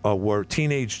them were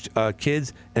teenage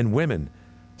kids and women.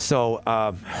 So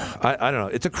I don't know.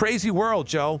 It's a crazy world,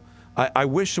 Joe. I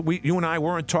wish you and I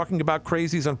weren't talking about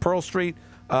crazies on Pearl Street,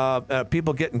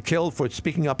 people getting killed for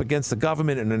speaking up against the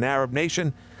government in an Arab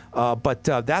nation. But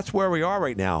that's where we are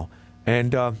right now.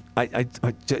 And I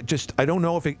don't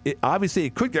know if obviously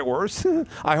it could get worse.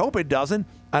 I hope it doesn't.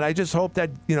 And I just hope that,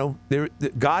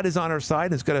 God is on our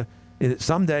side. It's going to.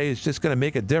 Someday it's just going to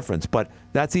make a difference, but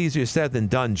that's easier said than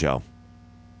done, Joe.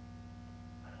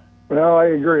 Well, I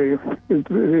agree. It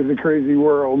is a crazy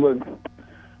world, and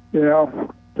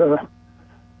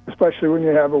especially when you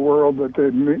have a world that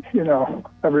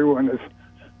everyone is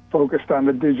focused on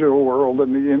the digital world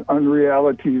and the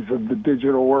unrealities of the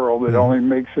digital world. It only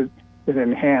makes it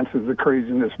enhances the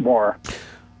craziness more.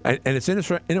 And it's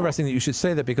interesting that you should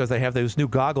say that, because they have those new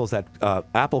goggles that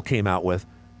Apple came out with,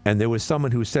 and there was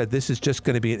someone who said this is just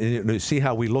going to be, see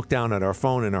how we look down at our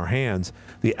phone in our hands,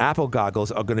 the Apple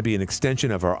goggles are going to be an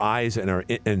extension of our eyes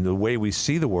and the way we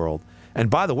see the world. And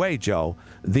by the way, Joe,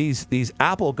 these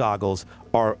Apple goggles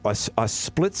are a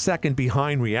split second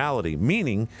behind reality,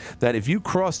 meaning that if you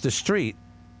cross the street,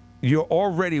 you're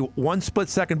already one split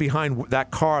second behind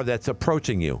that car that's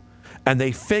approaching you. And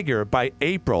they figure by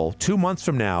April, 2 months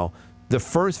from now, the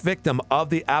first victim of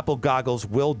the Apple goggles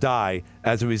will die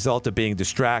as a result of being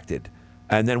distracted.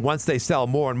 And then once they sell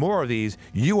more and more of these,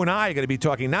 you and I are going to be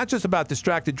talking not just about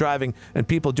distracted driving and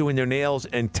people doing their nails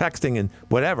and texting and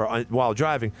whatever while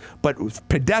driving, but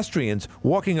pedestrians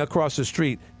walking across the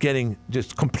street getting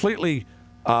just completely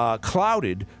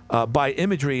clouded by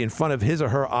imagery in front of his or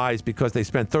her eyes because they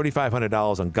spent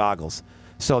 $3,500 on goggles.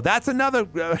 So that's another,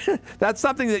 that's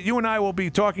something that you and I will be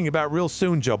talking about real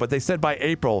soon, Joe. But they said by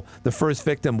April, the first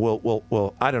victim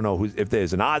will I don't know if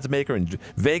there's an odds maker in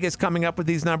Vegas coming up with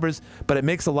these numbers, but it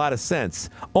makes a lot of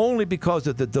sense only because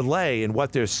of the delay in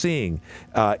what they're seeing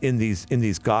in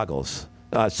these goggles.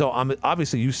 So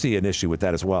obviously you see an issue with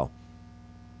that as well.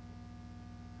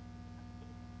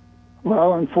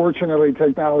 Well, unfortunately,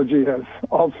 technology has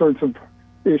all sorts of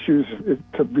issues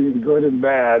to being good and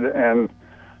bad, and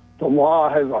the law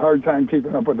has a hard time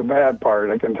keeping up with the bad part,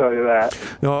 I can tell you that.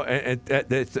 No,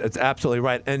 it's absolutely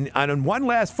right. And on one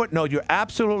last footnote, you're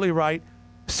absolutely right.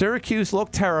 Syracuse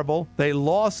looked terrible. They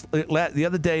lost the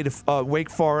other day to Wake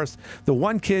Forest. The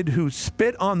one kid who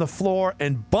spit on the floor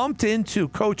and bumped into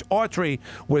Coach Autry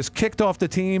was kicked off the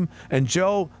team. And,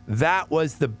 Joe, that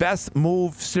was the best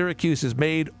move Syracuse has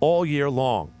made all year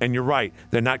long. And you're right.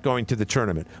 They're not going to the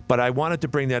tournament. But I wanted to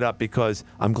bring that up because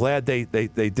I'm glad they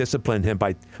disciplined him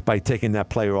by taking that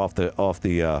player off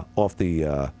the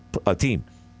team.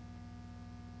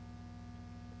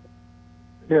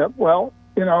 Yeah, well,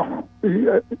 you know,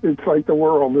 it's like the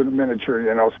world in a miniature,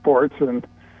 you know, sports. And,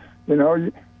 you know,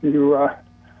 you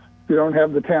don't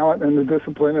have the talent and the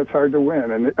discipline, it's hard to win.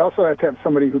 And you also have to have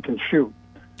somebody who can shoot.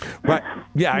 Right.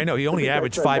 Yeah, I know. He only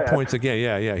averaged 5 points a game.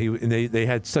 Yeah. They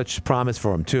had such promise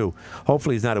for him, too.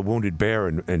 Hopefully he's not a wounded bear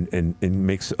and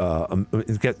makes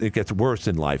it gets worse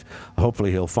in life.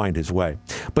 Hopefully he'll find his way.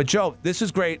 But, Joe, this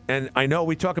is great. And I know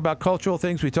we talk about cultural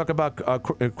things. We talk about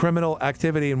criminal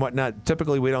activity and whatnot.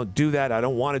 Typically we don't do that. I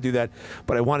don't want to do that.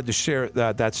 But I wanted to share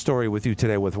that story with you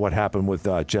today with what happened with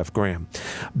Jeff Graham.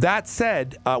 That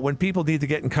said, when people need to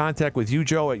get in contact with you,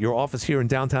 Joe, at your office here in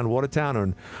downtown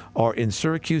Watertown or in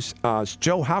Syracuse,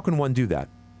 Joe, how can one do that?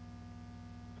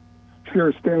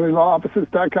 Sure,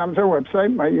 StanleyLawOffices.com is our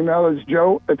website. My email is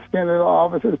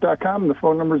joe@StanleyLawOffices.com. The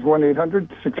phone number is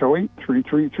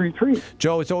 1-800-608-3333.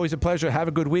 Joe, it's always a pleasure. Have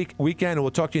a good weekend, and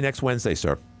we'll talk to you next Wednesday,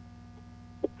 sir.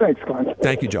 Thanks, Glenn.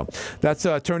 Thank you, Joe. That's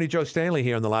Attorney Joe Stanley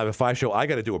here on the Live at 5 show. I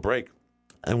got to do a break,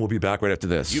 and we'll be back right after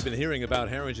this. You've been hearing about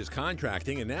Herringe's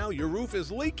Contracting, and now your roof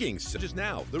is leaking. So just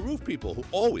now, the roof people who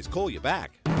always call you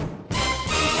back.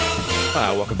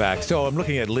 Welcome back. So I'm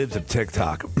looking at libs of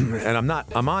TikTok, and I'm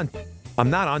not on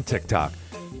TikTok.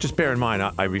 Just bear in mind,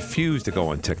 I refuse to go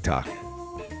on TikTok.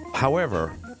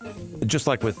 However, just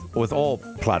like with all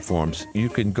platforms, you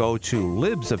can go to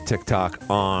libs of TikTok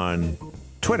on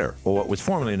Twitter, or what was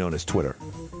formerly known as Twitter.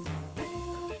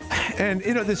 And,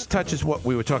 you know, this touches what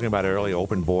we were talking about earlier,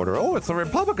 open border. Oh, it's the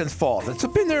Republicans' fault. It's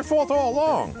been their fault all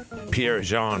along. Pierre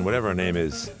Jean, whatever her name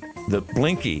is, the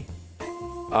Blinky.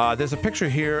 There's a picture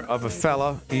here of a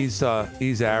fella. He's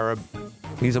Arab.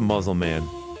 He's a Muslim man.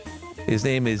 His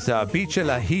name is Bicha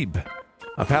Lahib,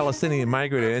 a Palestinian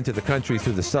migrated into the country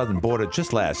through the southern border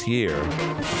just last year.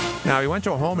 Now, he went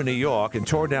to a home in New York and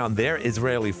tore down their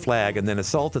Israeli flag and then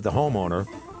assaulted the homeowner,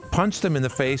 punched him in the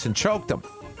face, and choked him.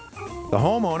 The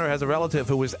homeowner has a relative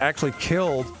who was actually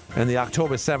killed in the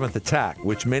October 7th attack,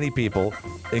 which many people,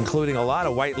 including a lot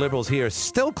of white liberals here,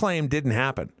 still claim didn't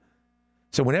happen.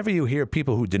 So whenever you hear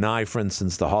people who deny, for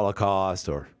instance, the Holocaust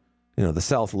or, you know, the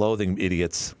self-loathing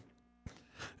idiots,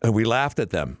 and we laughed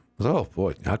at them. Oh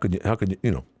boy, how could you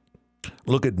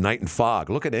look at Night and Fog,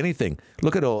 look at anything,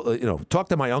 look at all, talk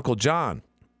to my Uncle John,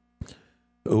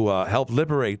 who helped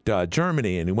liberate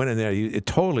Germany, and he went in there. It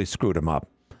totally screwed him up.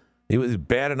 He was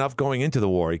bad enough going into the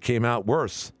war. He came out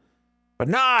worse. But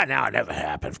no, it never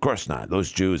happened. Of course not. Those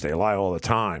Jews, they lie all the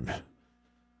time.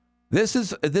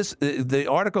 The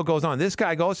article goes on. This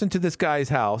guy goes into this guy's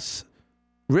house,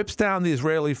 rips down the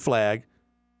Israeli flag,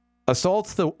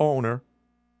 assaults the owner.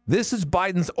 This is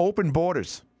Biden's open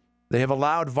borders. They have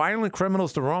allowed violent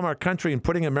criminals to roam our country and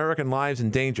putting American lives in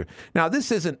danger. Now,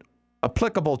 this isn't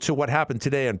applicable to what happened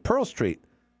today on Pearl Street,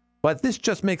 but this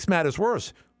just makes matters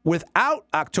worse. Without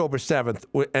October 7th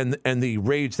and the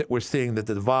rage that we're seeing, the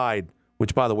divide,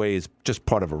 which, by the way, is just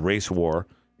part of a race war.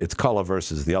 It's color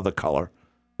versus the other color.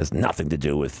 It has nothing to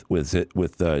do with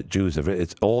Jews.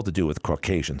 It's all to do with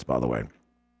Caucasians, by the way.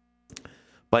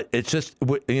 But it's just,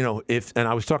 and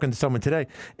I was talking to someone today,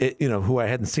 who I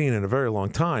hadn't seen in a very long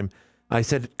time. I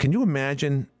said, can you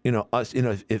imagine, us,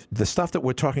 if the stuff that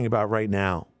we're talking about right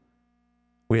now,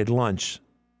 we had lunch.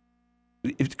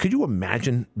 Could you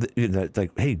imagine,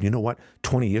 like, hey, you know what?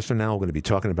 20 years from now, we're going to be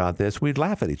talking about this. We'd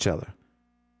laugh at each other.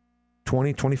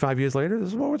 20, 25 years later, this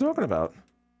is what we're talking about.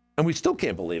 And we still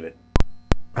can't believe it.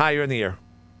 Hi, you're in the air.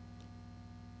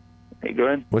 Hey,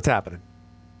 Glenn. What's happening?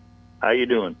 How you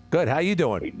doing? Good. How you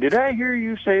doing? Did I hear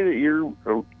you say that your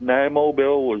NIMO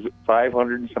bill was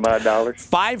 $500 and some odd dollars?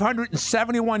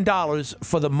 $571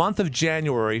 for the month of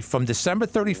January from December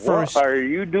 31st. What are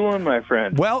you doing, my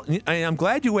friend? Well, I'm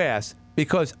glad you asked,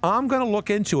 because I'm going to look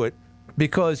into it,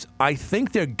 because I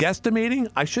think they're guesstimating.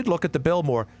 I should look at the bill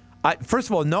more. First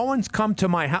of all, no one's come to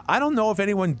my house. I don't know if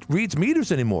anyone reads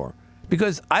meters anymore,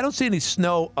 because I don't see any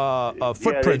snow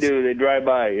footprints. Yeah, they do. They drive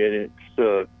by, and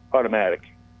it's automatic.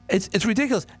 It's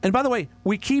ridiculous. And by the way,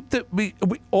 we keep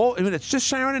it's just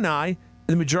Sharon and I.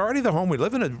 The majority of the home, we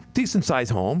live in a decent sized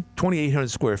home,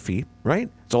 2,800 square feet, right?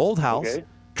 It's an old house, okay.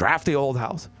 Drafty old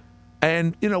house.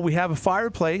 And, we have a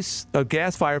fireplace, a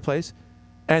gas fireplace,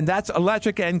 and that's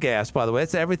electric and gas, by the way.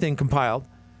 That's everything compiled.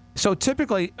 So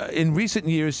typically, in recent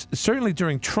years, certainly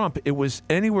during Trump, it was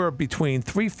anywhere between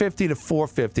 $350 to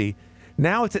 $450.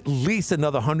 Now it's at least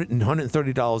another $100 and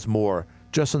 $130 more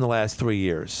just in the last 3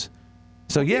 years.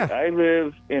 So, yeah. I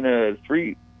live in a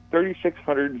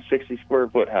 3,660 square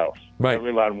foot house. Right. I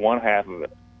live on one half of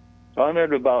it. So I'm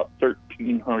at about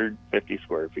 1,350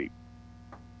 square feet.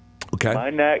 Okay.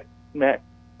 My net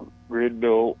grid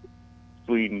bill,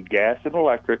 between gas and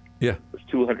electric, was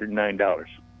 $209.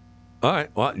 All right.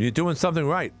 Well, you're doing something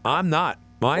right. I'm not.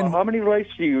 Mine. Well, how many lights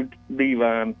do you leave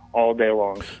on all day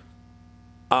long?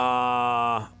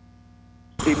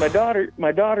 See, my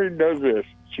daughter does this.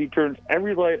 She turns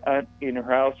every light on in her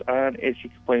house on, and she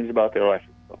complains about the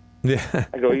electric bill. Yeah.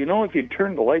 I go, if you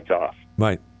turn the lights off.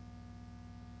 Right.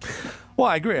 Well,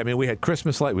 I agree. I mean, we had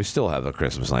Christmas light. We still have the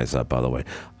Christmas lights up, by the way.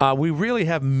 We really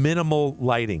have minimal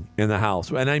lighting in the house,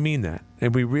 and I mean that.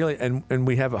 And we really and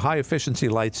we have high efficiency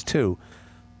lights too.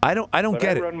 I don't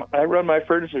get it. I run my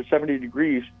furnace at 70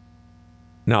 degrees.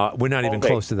 No, we're not even day.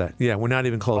 Close to that. Yeah, we're not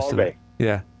even close All to day. that.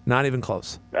 Yeah, not even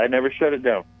close. I never shut it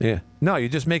down. Yeah. No, you're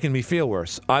just making me feel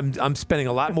worse. I'm spending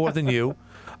a lot more than you.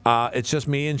 It's just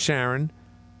me and Sharon.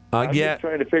 I'm just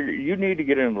trying to figure. You need to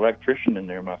get an electrician in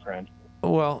there, my friend.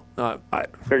 Well,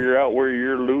 figure out where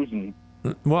you're losing.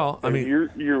 Well, I mean,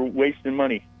 you're wasting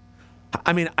money.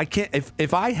 I mean, I can't.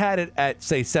 If I had it at,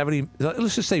 say, 70,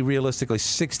 let's just say realistically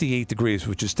 68 degrees,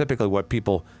 which is typically where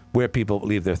people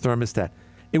leave their thermostat,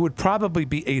 it would probably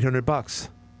be $800.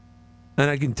 And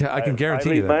I can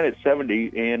guarantee you that. I leave mine at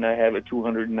 70, and I have a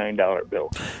 $209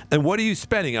 bill. And what are you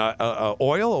spending?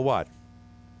 Oil or what?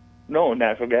 No,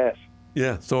 natural gas.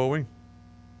 Yeah, so are we.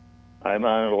 I'm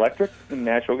on electric and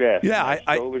natural gas. Yeah,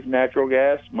 my stove is natural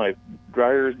gas. My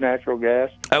dryer is natural gas.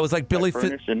 I was like Billy. My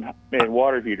furnace and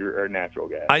water heater are natural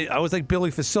gas. I was like Billy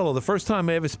Facillo. The first time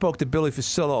I ever spoke to Billy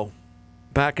Facillo,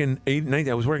 back in 1990,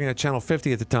 I was working at Channel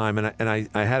 50 at the time, and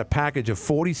I had a package of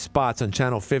 40 spots on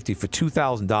Channel 50 for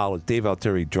 $2,000. Dave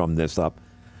Altieri drummed this up,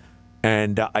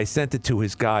 and I sent it to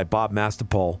his guy Bob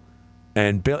Masterpole,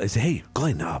 and Bill said, "Hey,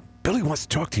 Glenn, Billy wants to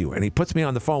talk to you," and he puts me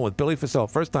on the phone with Billy Facillo.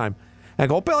 First time. I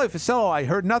go, "Billy Facillo, I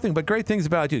heard nothing but great things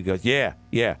about you." He goes, yeah.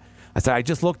 I said, "I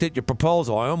just looked at your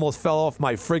proposal. I almost fell off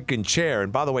my friggin' chair."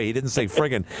 And by the way, he didn't say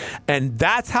friggin'. And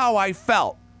that's how I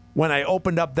felt when I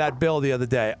opened up that bill the other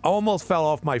day. I almost fell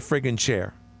off my friggin'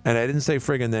 chair. And I didn't say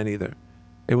friggin' then either.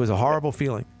 It was a horrible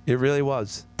feeling. It really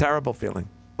was. Terrible feeling.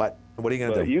 But what are you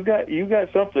going to do? You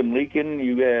got something leaking.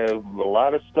 You have a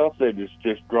lot of stuff that is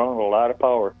just drawing a lot of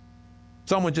power.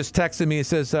 Someone just texted me and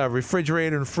says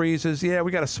refrigerator and freezers. Yeah,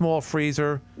 we got a small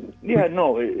freezer. Yeah,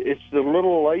 no, it's the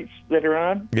little lights that are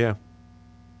on. Yeah.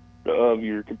 Of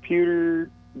your computer,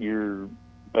 your.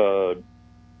 Well,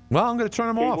 I'm going to turn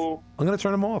them off. I'm going to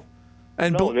turn them off.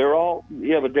 And no, they're all.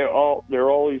 Yeah, but they're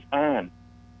always on.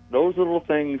 Those little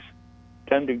things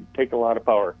tend to take a lot of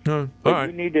power. All right.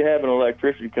 You need to have an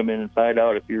electrician come in and find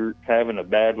out if you're having a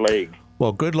bad leg.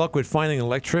 Well, good luck with finding an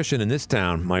electrician in this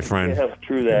town, my friend. Yeah,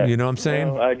 true that. You know what I'm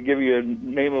saying? Well, I'd give you a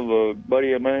name of a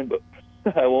buddy of mine, but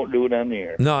I won't do it on the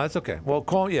air. No, that's okay. Well,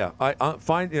 call. Yeah, I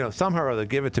find somehow or other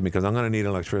give it to me because I'm going to need an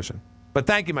electrician. But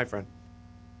thank you, my friend.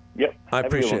 Yep. I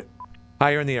appreciate it.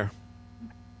 Hi, you're in the air.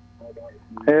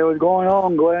 Hey, what's going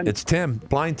on, Glenn? It's Tim,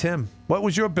 Blind Tim. What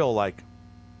was your bill like?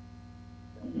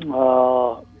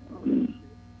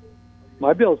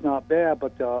 My bill's not bad,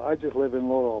 but I just live in a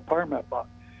little apartment. But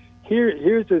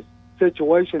here's a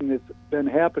situation that's been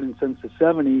happening since the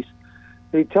 70s.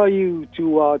 They tell you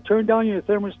to turn down your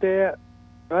thermostat,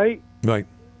 right? Right.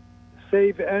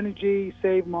 Save energy,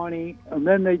 save money, and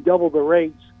then they double the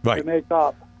rates to make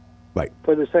up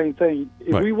for the same thing.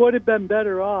 If we would have been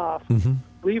better off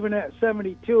leaving at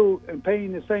 72 and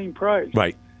paying the same price.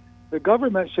 Right. The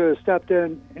government should have stepped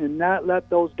in and not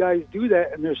let those guys do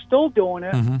that, and they're still doing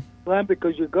it, Glenn,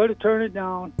 because you're going to turn it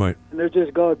down, right? And they're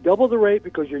just going to double the rate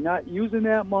because you're not using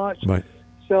that much. Right.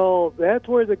 So that's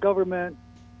where the government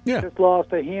just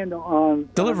lost a handle on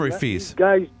delivery fees. These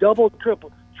guys double,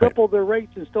 triple their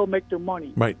rates and still make their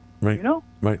money. Right. Right. You know?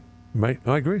 Right. Right.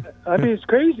 I agree. I mean, it's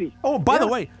crazy. Oh, by the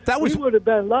way, we would have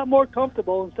been a lot more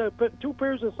comfortable instead of putting 2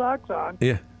 pairs of socks on.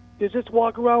 Yeah. To just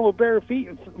walk around with bare feet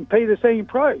and pay the same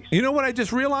price. You know what I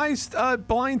just realized,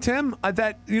 Blind Tim?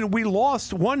 That we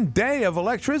lost 1 day of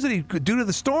electricity due to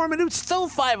the storm, and it was still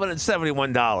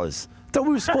 $571.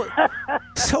 So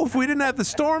so if we didn't have the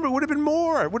storm, it would have been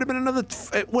more. It would have been another.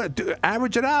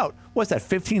 Average it out. What's that?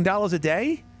 $15 a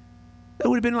day? It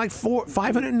would have been like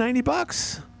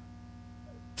 $590.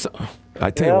 So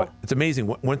I tell you what, it's amazing.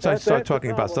 Once I start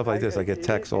talking about stuff like this, I get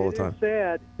texts all the time. It's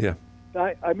sad. Yeah.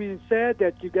 I mean, it's sad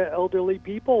that you got elderly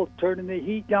people turning the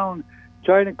heat down,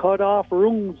 trying to cut off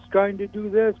rooms, trying to do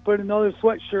this, put another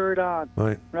sweatshirt on,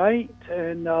 right?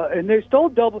 And they're still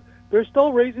they're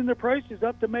still raising their prices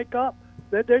up to make up.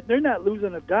 They're not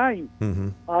losing a dime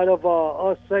out of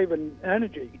us saving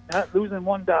energy, not losing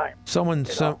 1 dime. Some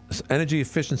energy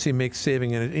efficiency makes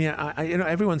saving energy. Yeah,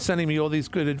 everyone's sending me all these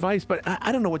good advice, but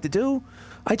I don't know what to do.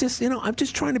 I'm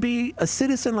just trying to be a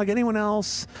citizen like anyone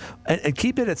else and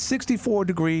keep it at 64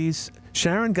 degrees.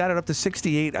 Sharon got it up to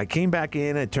 68. I came back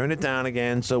in and turned it down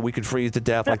again so we could freeze to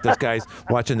death like those guys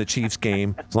watching the Chiefs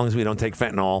game, as long as we don't take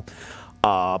fentanyl.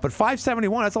 But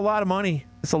 $571, that's a lot of money.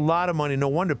 It's a lot of money. No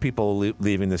wonder people are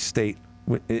leaving the state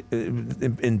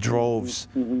in droves.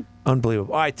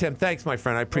 Unbelievable. All right, Tim, thanks, my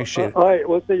friend. I appreciate it. All right,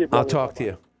 we'll see you, brother. I'll talk to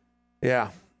you. Yeah.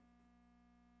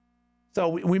 So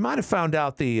we might have found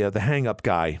out the hang-up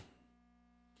guy,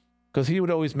 because he would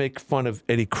always make fun of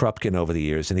Eddie Krupkin over the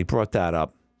years, and he brought that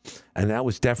up. And that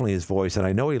was definitely his voice, and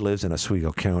I know he lives in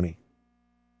Oswego County.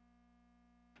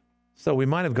 So we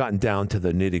might have gotten down to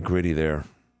the nitty-gritty there.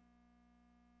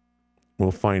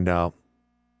 We'll find out.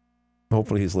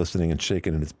 Hopefully he's listening and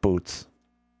shaking in his boots,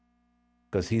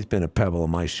 because he's been a pebble in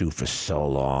my shoe for so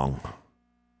long.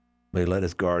 But he let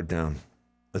his guard down.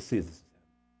 Let's see if this.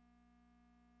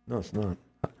 No, it's not.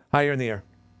 Hi, you're in the air.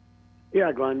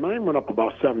 Yeah, Glenn, mine went up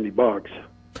about $70.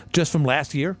 Just from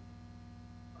last year?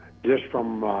 Just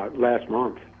from last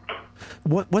month.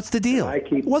 What's the deal?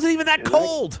 It wasn't even that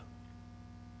cold.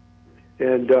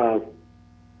 No,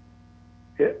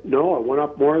 it went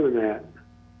up more than that.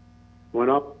 Went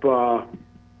up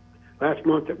last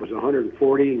month. It was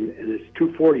 140, and it's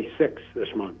 246 this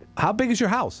month. How big is your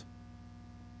house?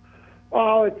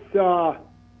 Oh, it's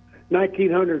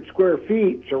 1,900 square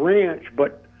feet. It's a ranch,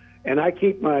 and I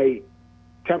keep my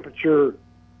temperature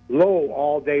low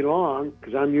all day long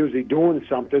because I'm usually doing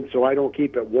something, so I don't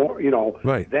keep it warm,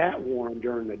 that warm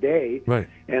during the day. Right.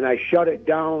 And I shut it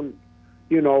down,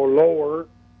 lower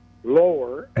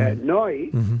at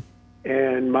night.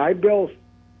 And my bills,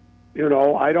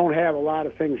 I don't have a lot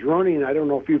of things running. I don't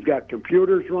know if you've got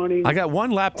computers running. I got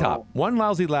one laptop, one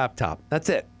lousy laptop. That's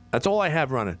it. That's all I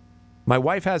have running. My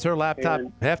wife has her laptop.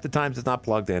 And half the times it's not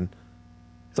plugged in.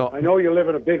 So I know you live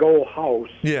in a big old house.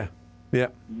 Yeah.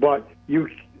 But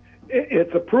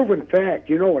it's a proven fact.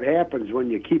 You know what happens when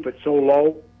you keep it so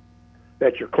low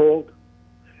that you're cold?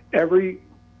 Every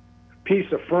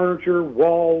piece of furniture,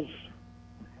 walls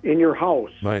in your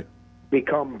house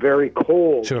become very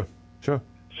cold. Sure.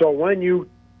 So when you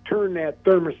turn that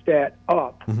thermostat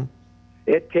up,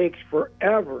 it takes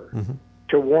forever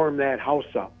to warm that house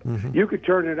up. You could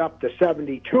turn it up to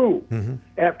 72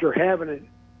 after having it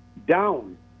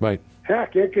down. Right.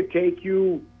 Heck, it could take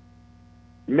you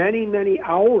many, many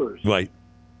hours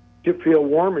to feel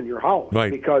warm in your house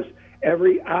because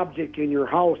every object in your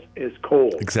house is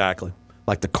cold. Exactly.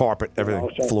 Like the carpet, everything,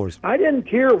 floors. I didn't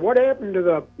hear what happened to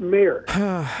the mayor.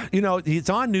 He's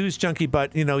on News Junkie,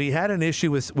 but he had an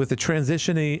issue with a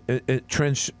transition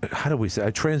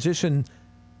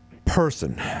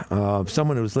person,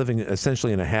 someone who was living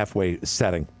essentially in a halfway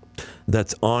setting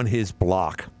that's on his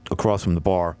block. across from the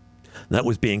bar that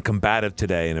was being combative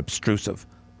today and obtrusive,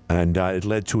 and it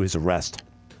led to his arrest.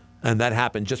 And that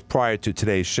happened just prior to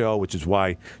today's show, which is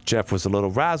why Jeff was a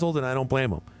little razzled, and I don't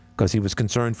blame him, because he was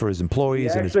concerned for his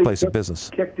employees and his place of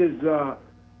business. Kicked his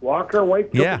walker away?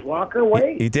 His walker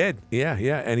away? He did, yeah,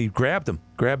 and he grabbed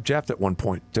Jeff at one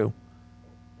point, too.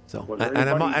 So,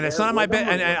 and it's not on my bed,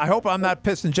 and I hope I'm not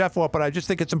pissing Jeff off, but I just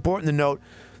think it's important to note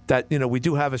that, we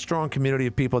do have a strong community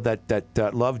of people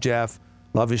that love Jeff,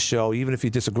 love his show. Even if you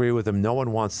disagree with him, no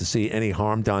one wants to see any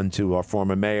harm done to our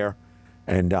former mayor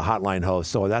and hotline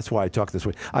host. So that's why I talk this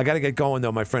way. I got to get going,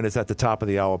 though, my friend. It's at the top of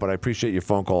the hour, but I appreciate your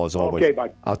phone call as always. Okay,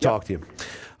 bye. I'll talk to you.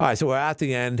 All right, so we're at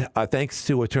the end. Thanks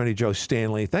to Attorney Joe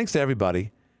Stanley. Thanks to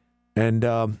everybody. And,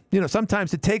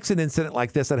 sometimes it takes an incident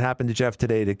like this that happened to Jeff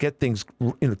today to get things,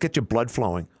 get your blood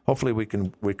flowing. Hopefully we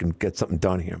can get something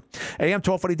done here. AM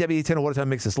 1240 WE10, what time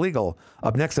makes this legal?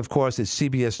 Up next, of course, is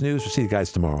CBS News. We'll see you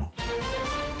guys tomorrow.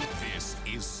 This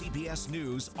is CBS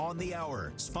News on the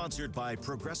Hour, sponsored by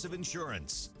Progressive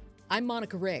Insurance. I'm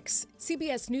Monica Ricks.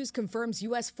 CBS News confirms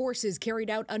U.S. forces carried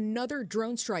out another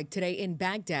drone strike today in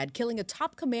Baghdad, killing a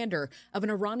top commander of an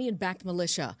Iranian-backed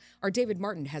militia. Our David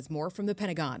Martin has more from the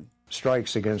Pentagon.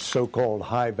 Strikes against so-called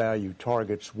high-value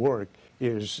targets work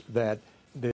is that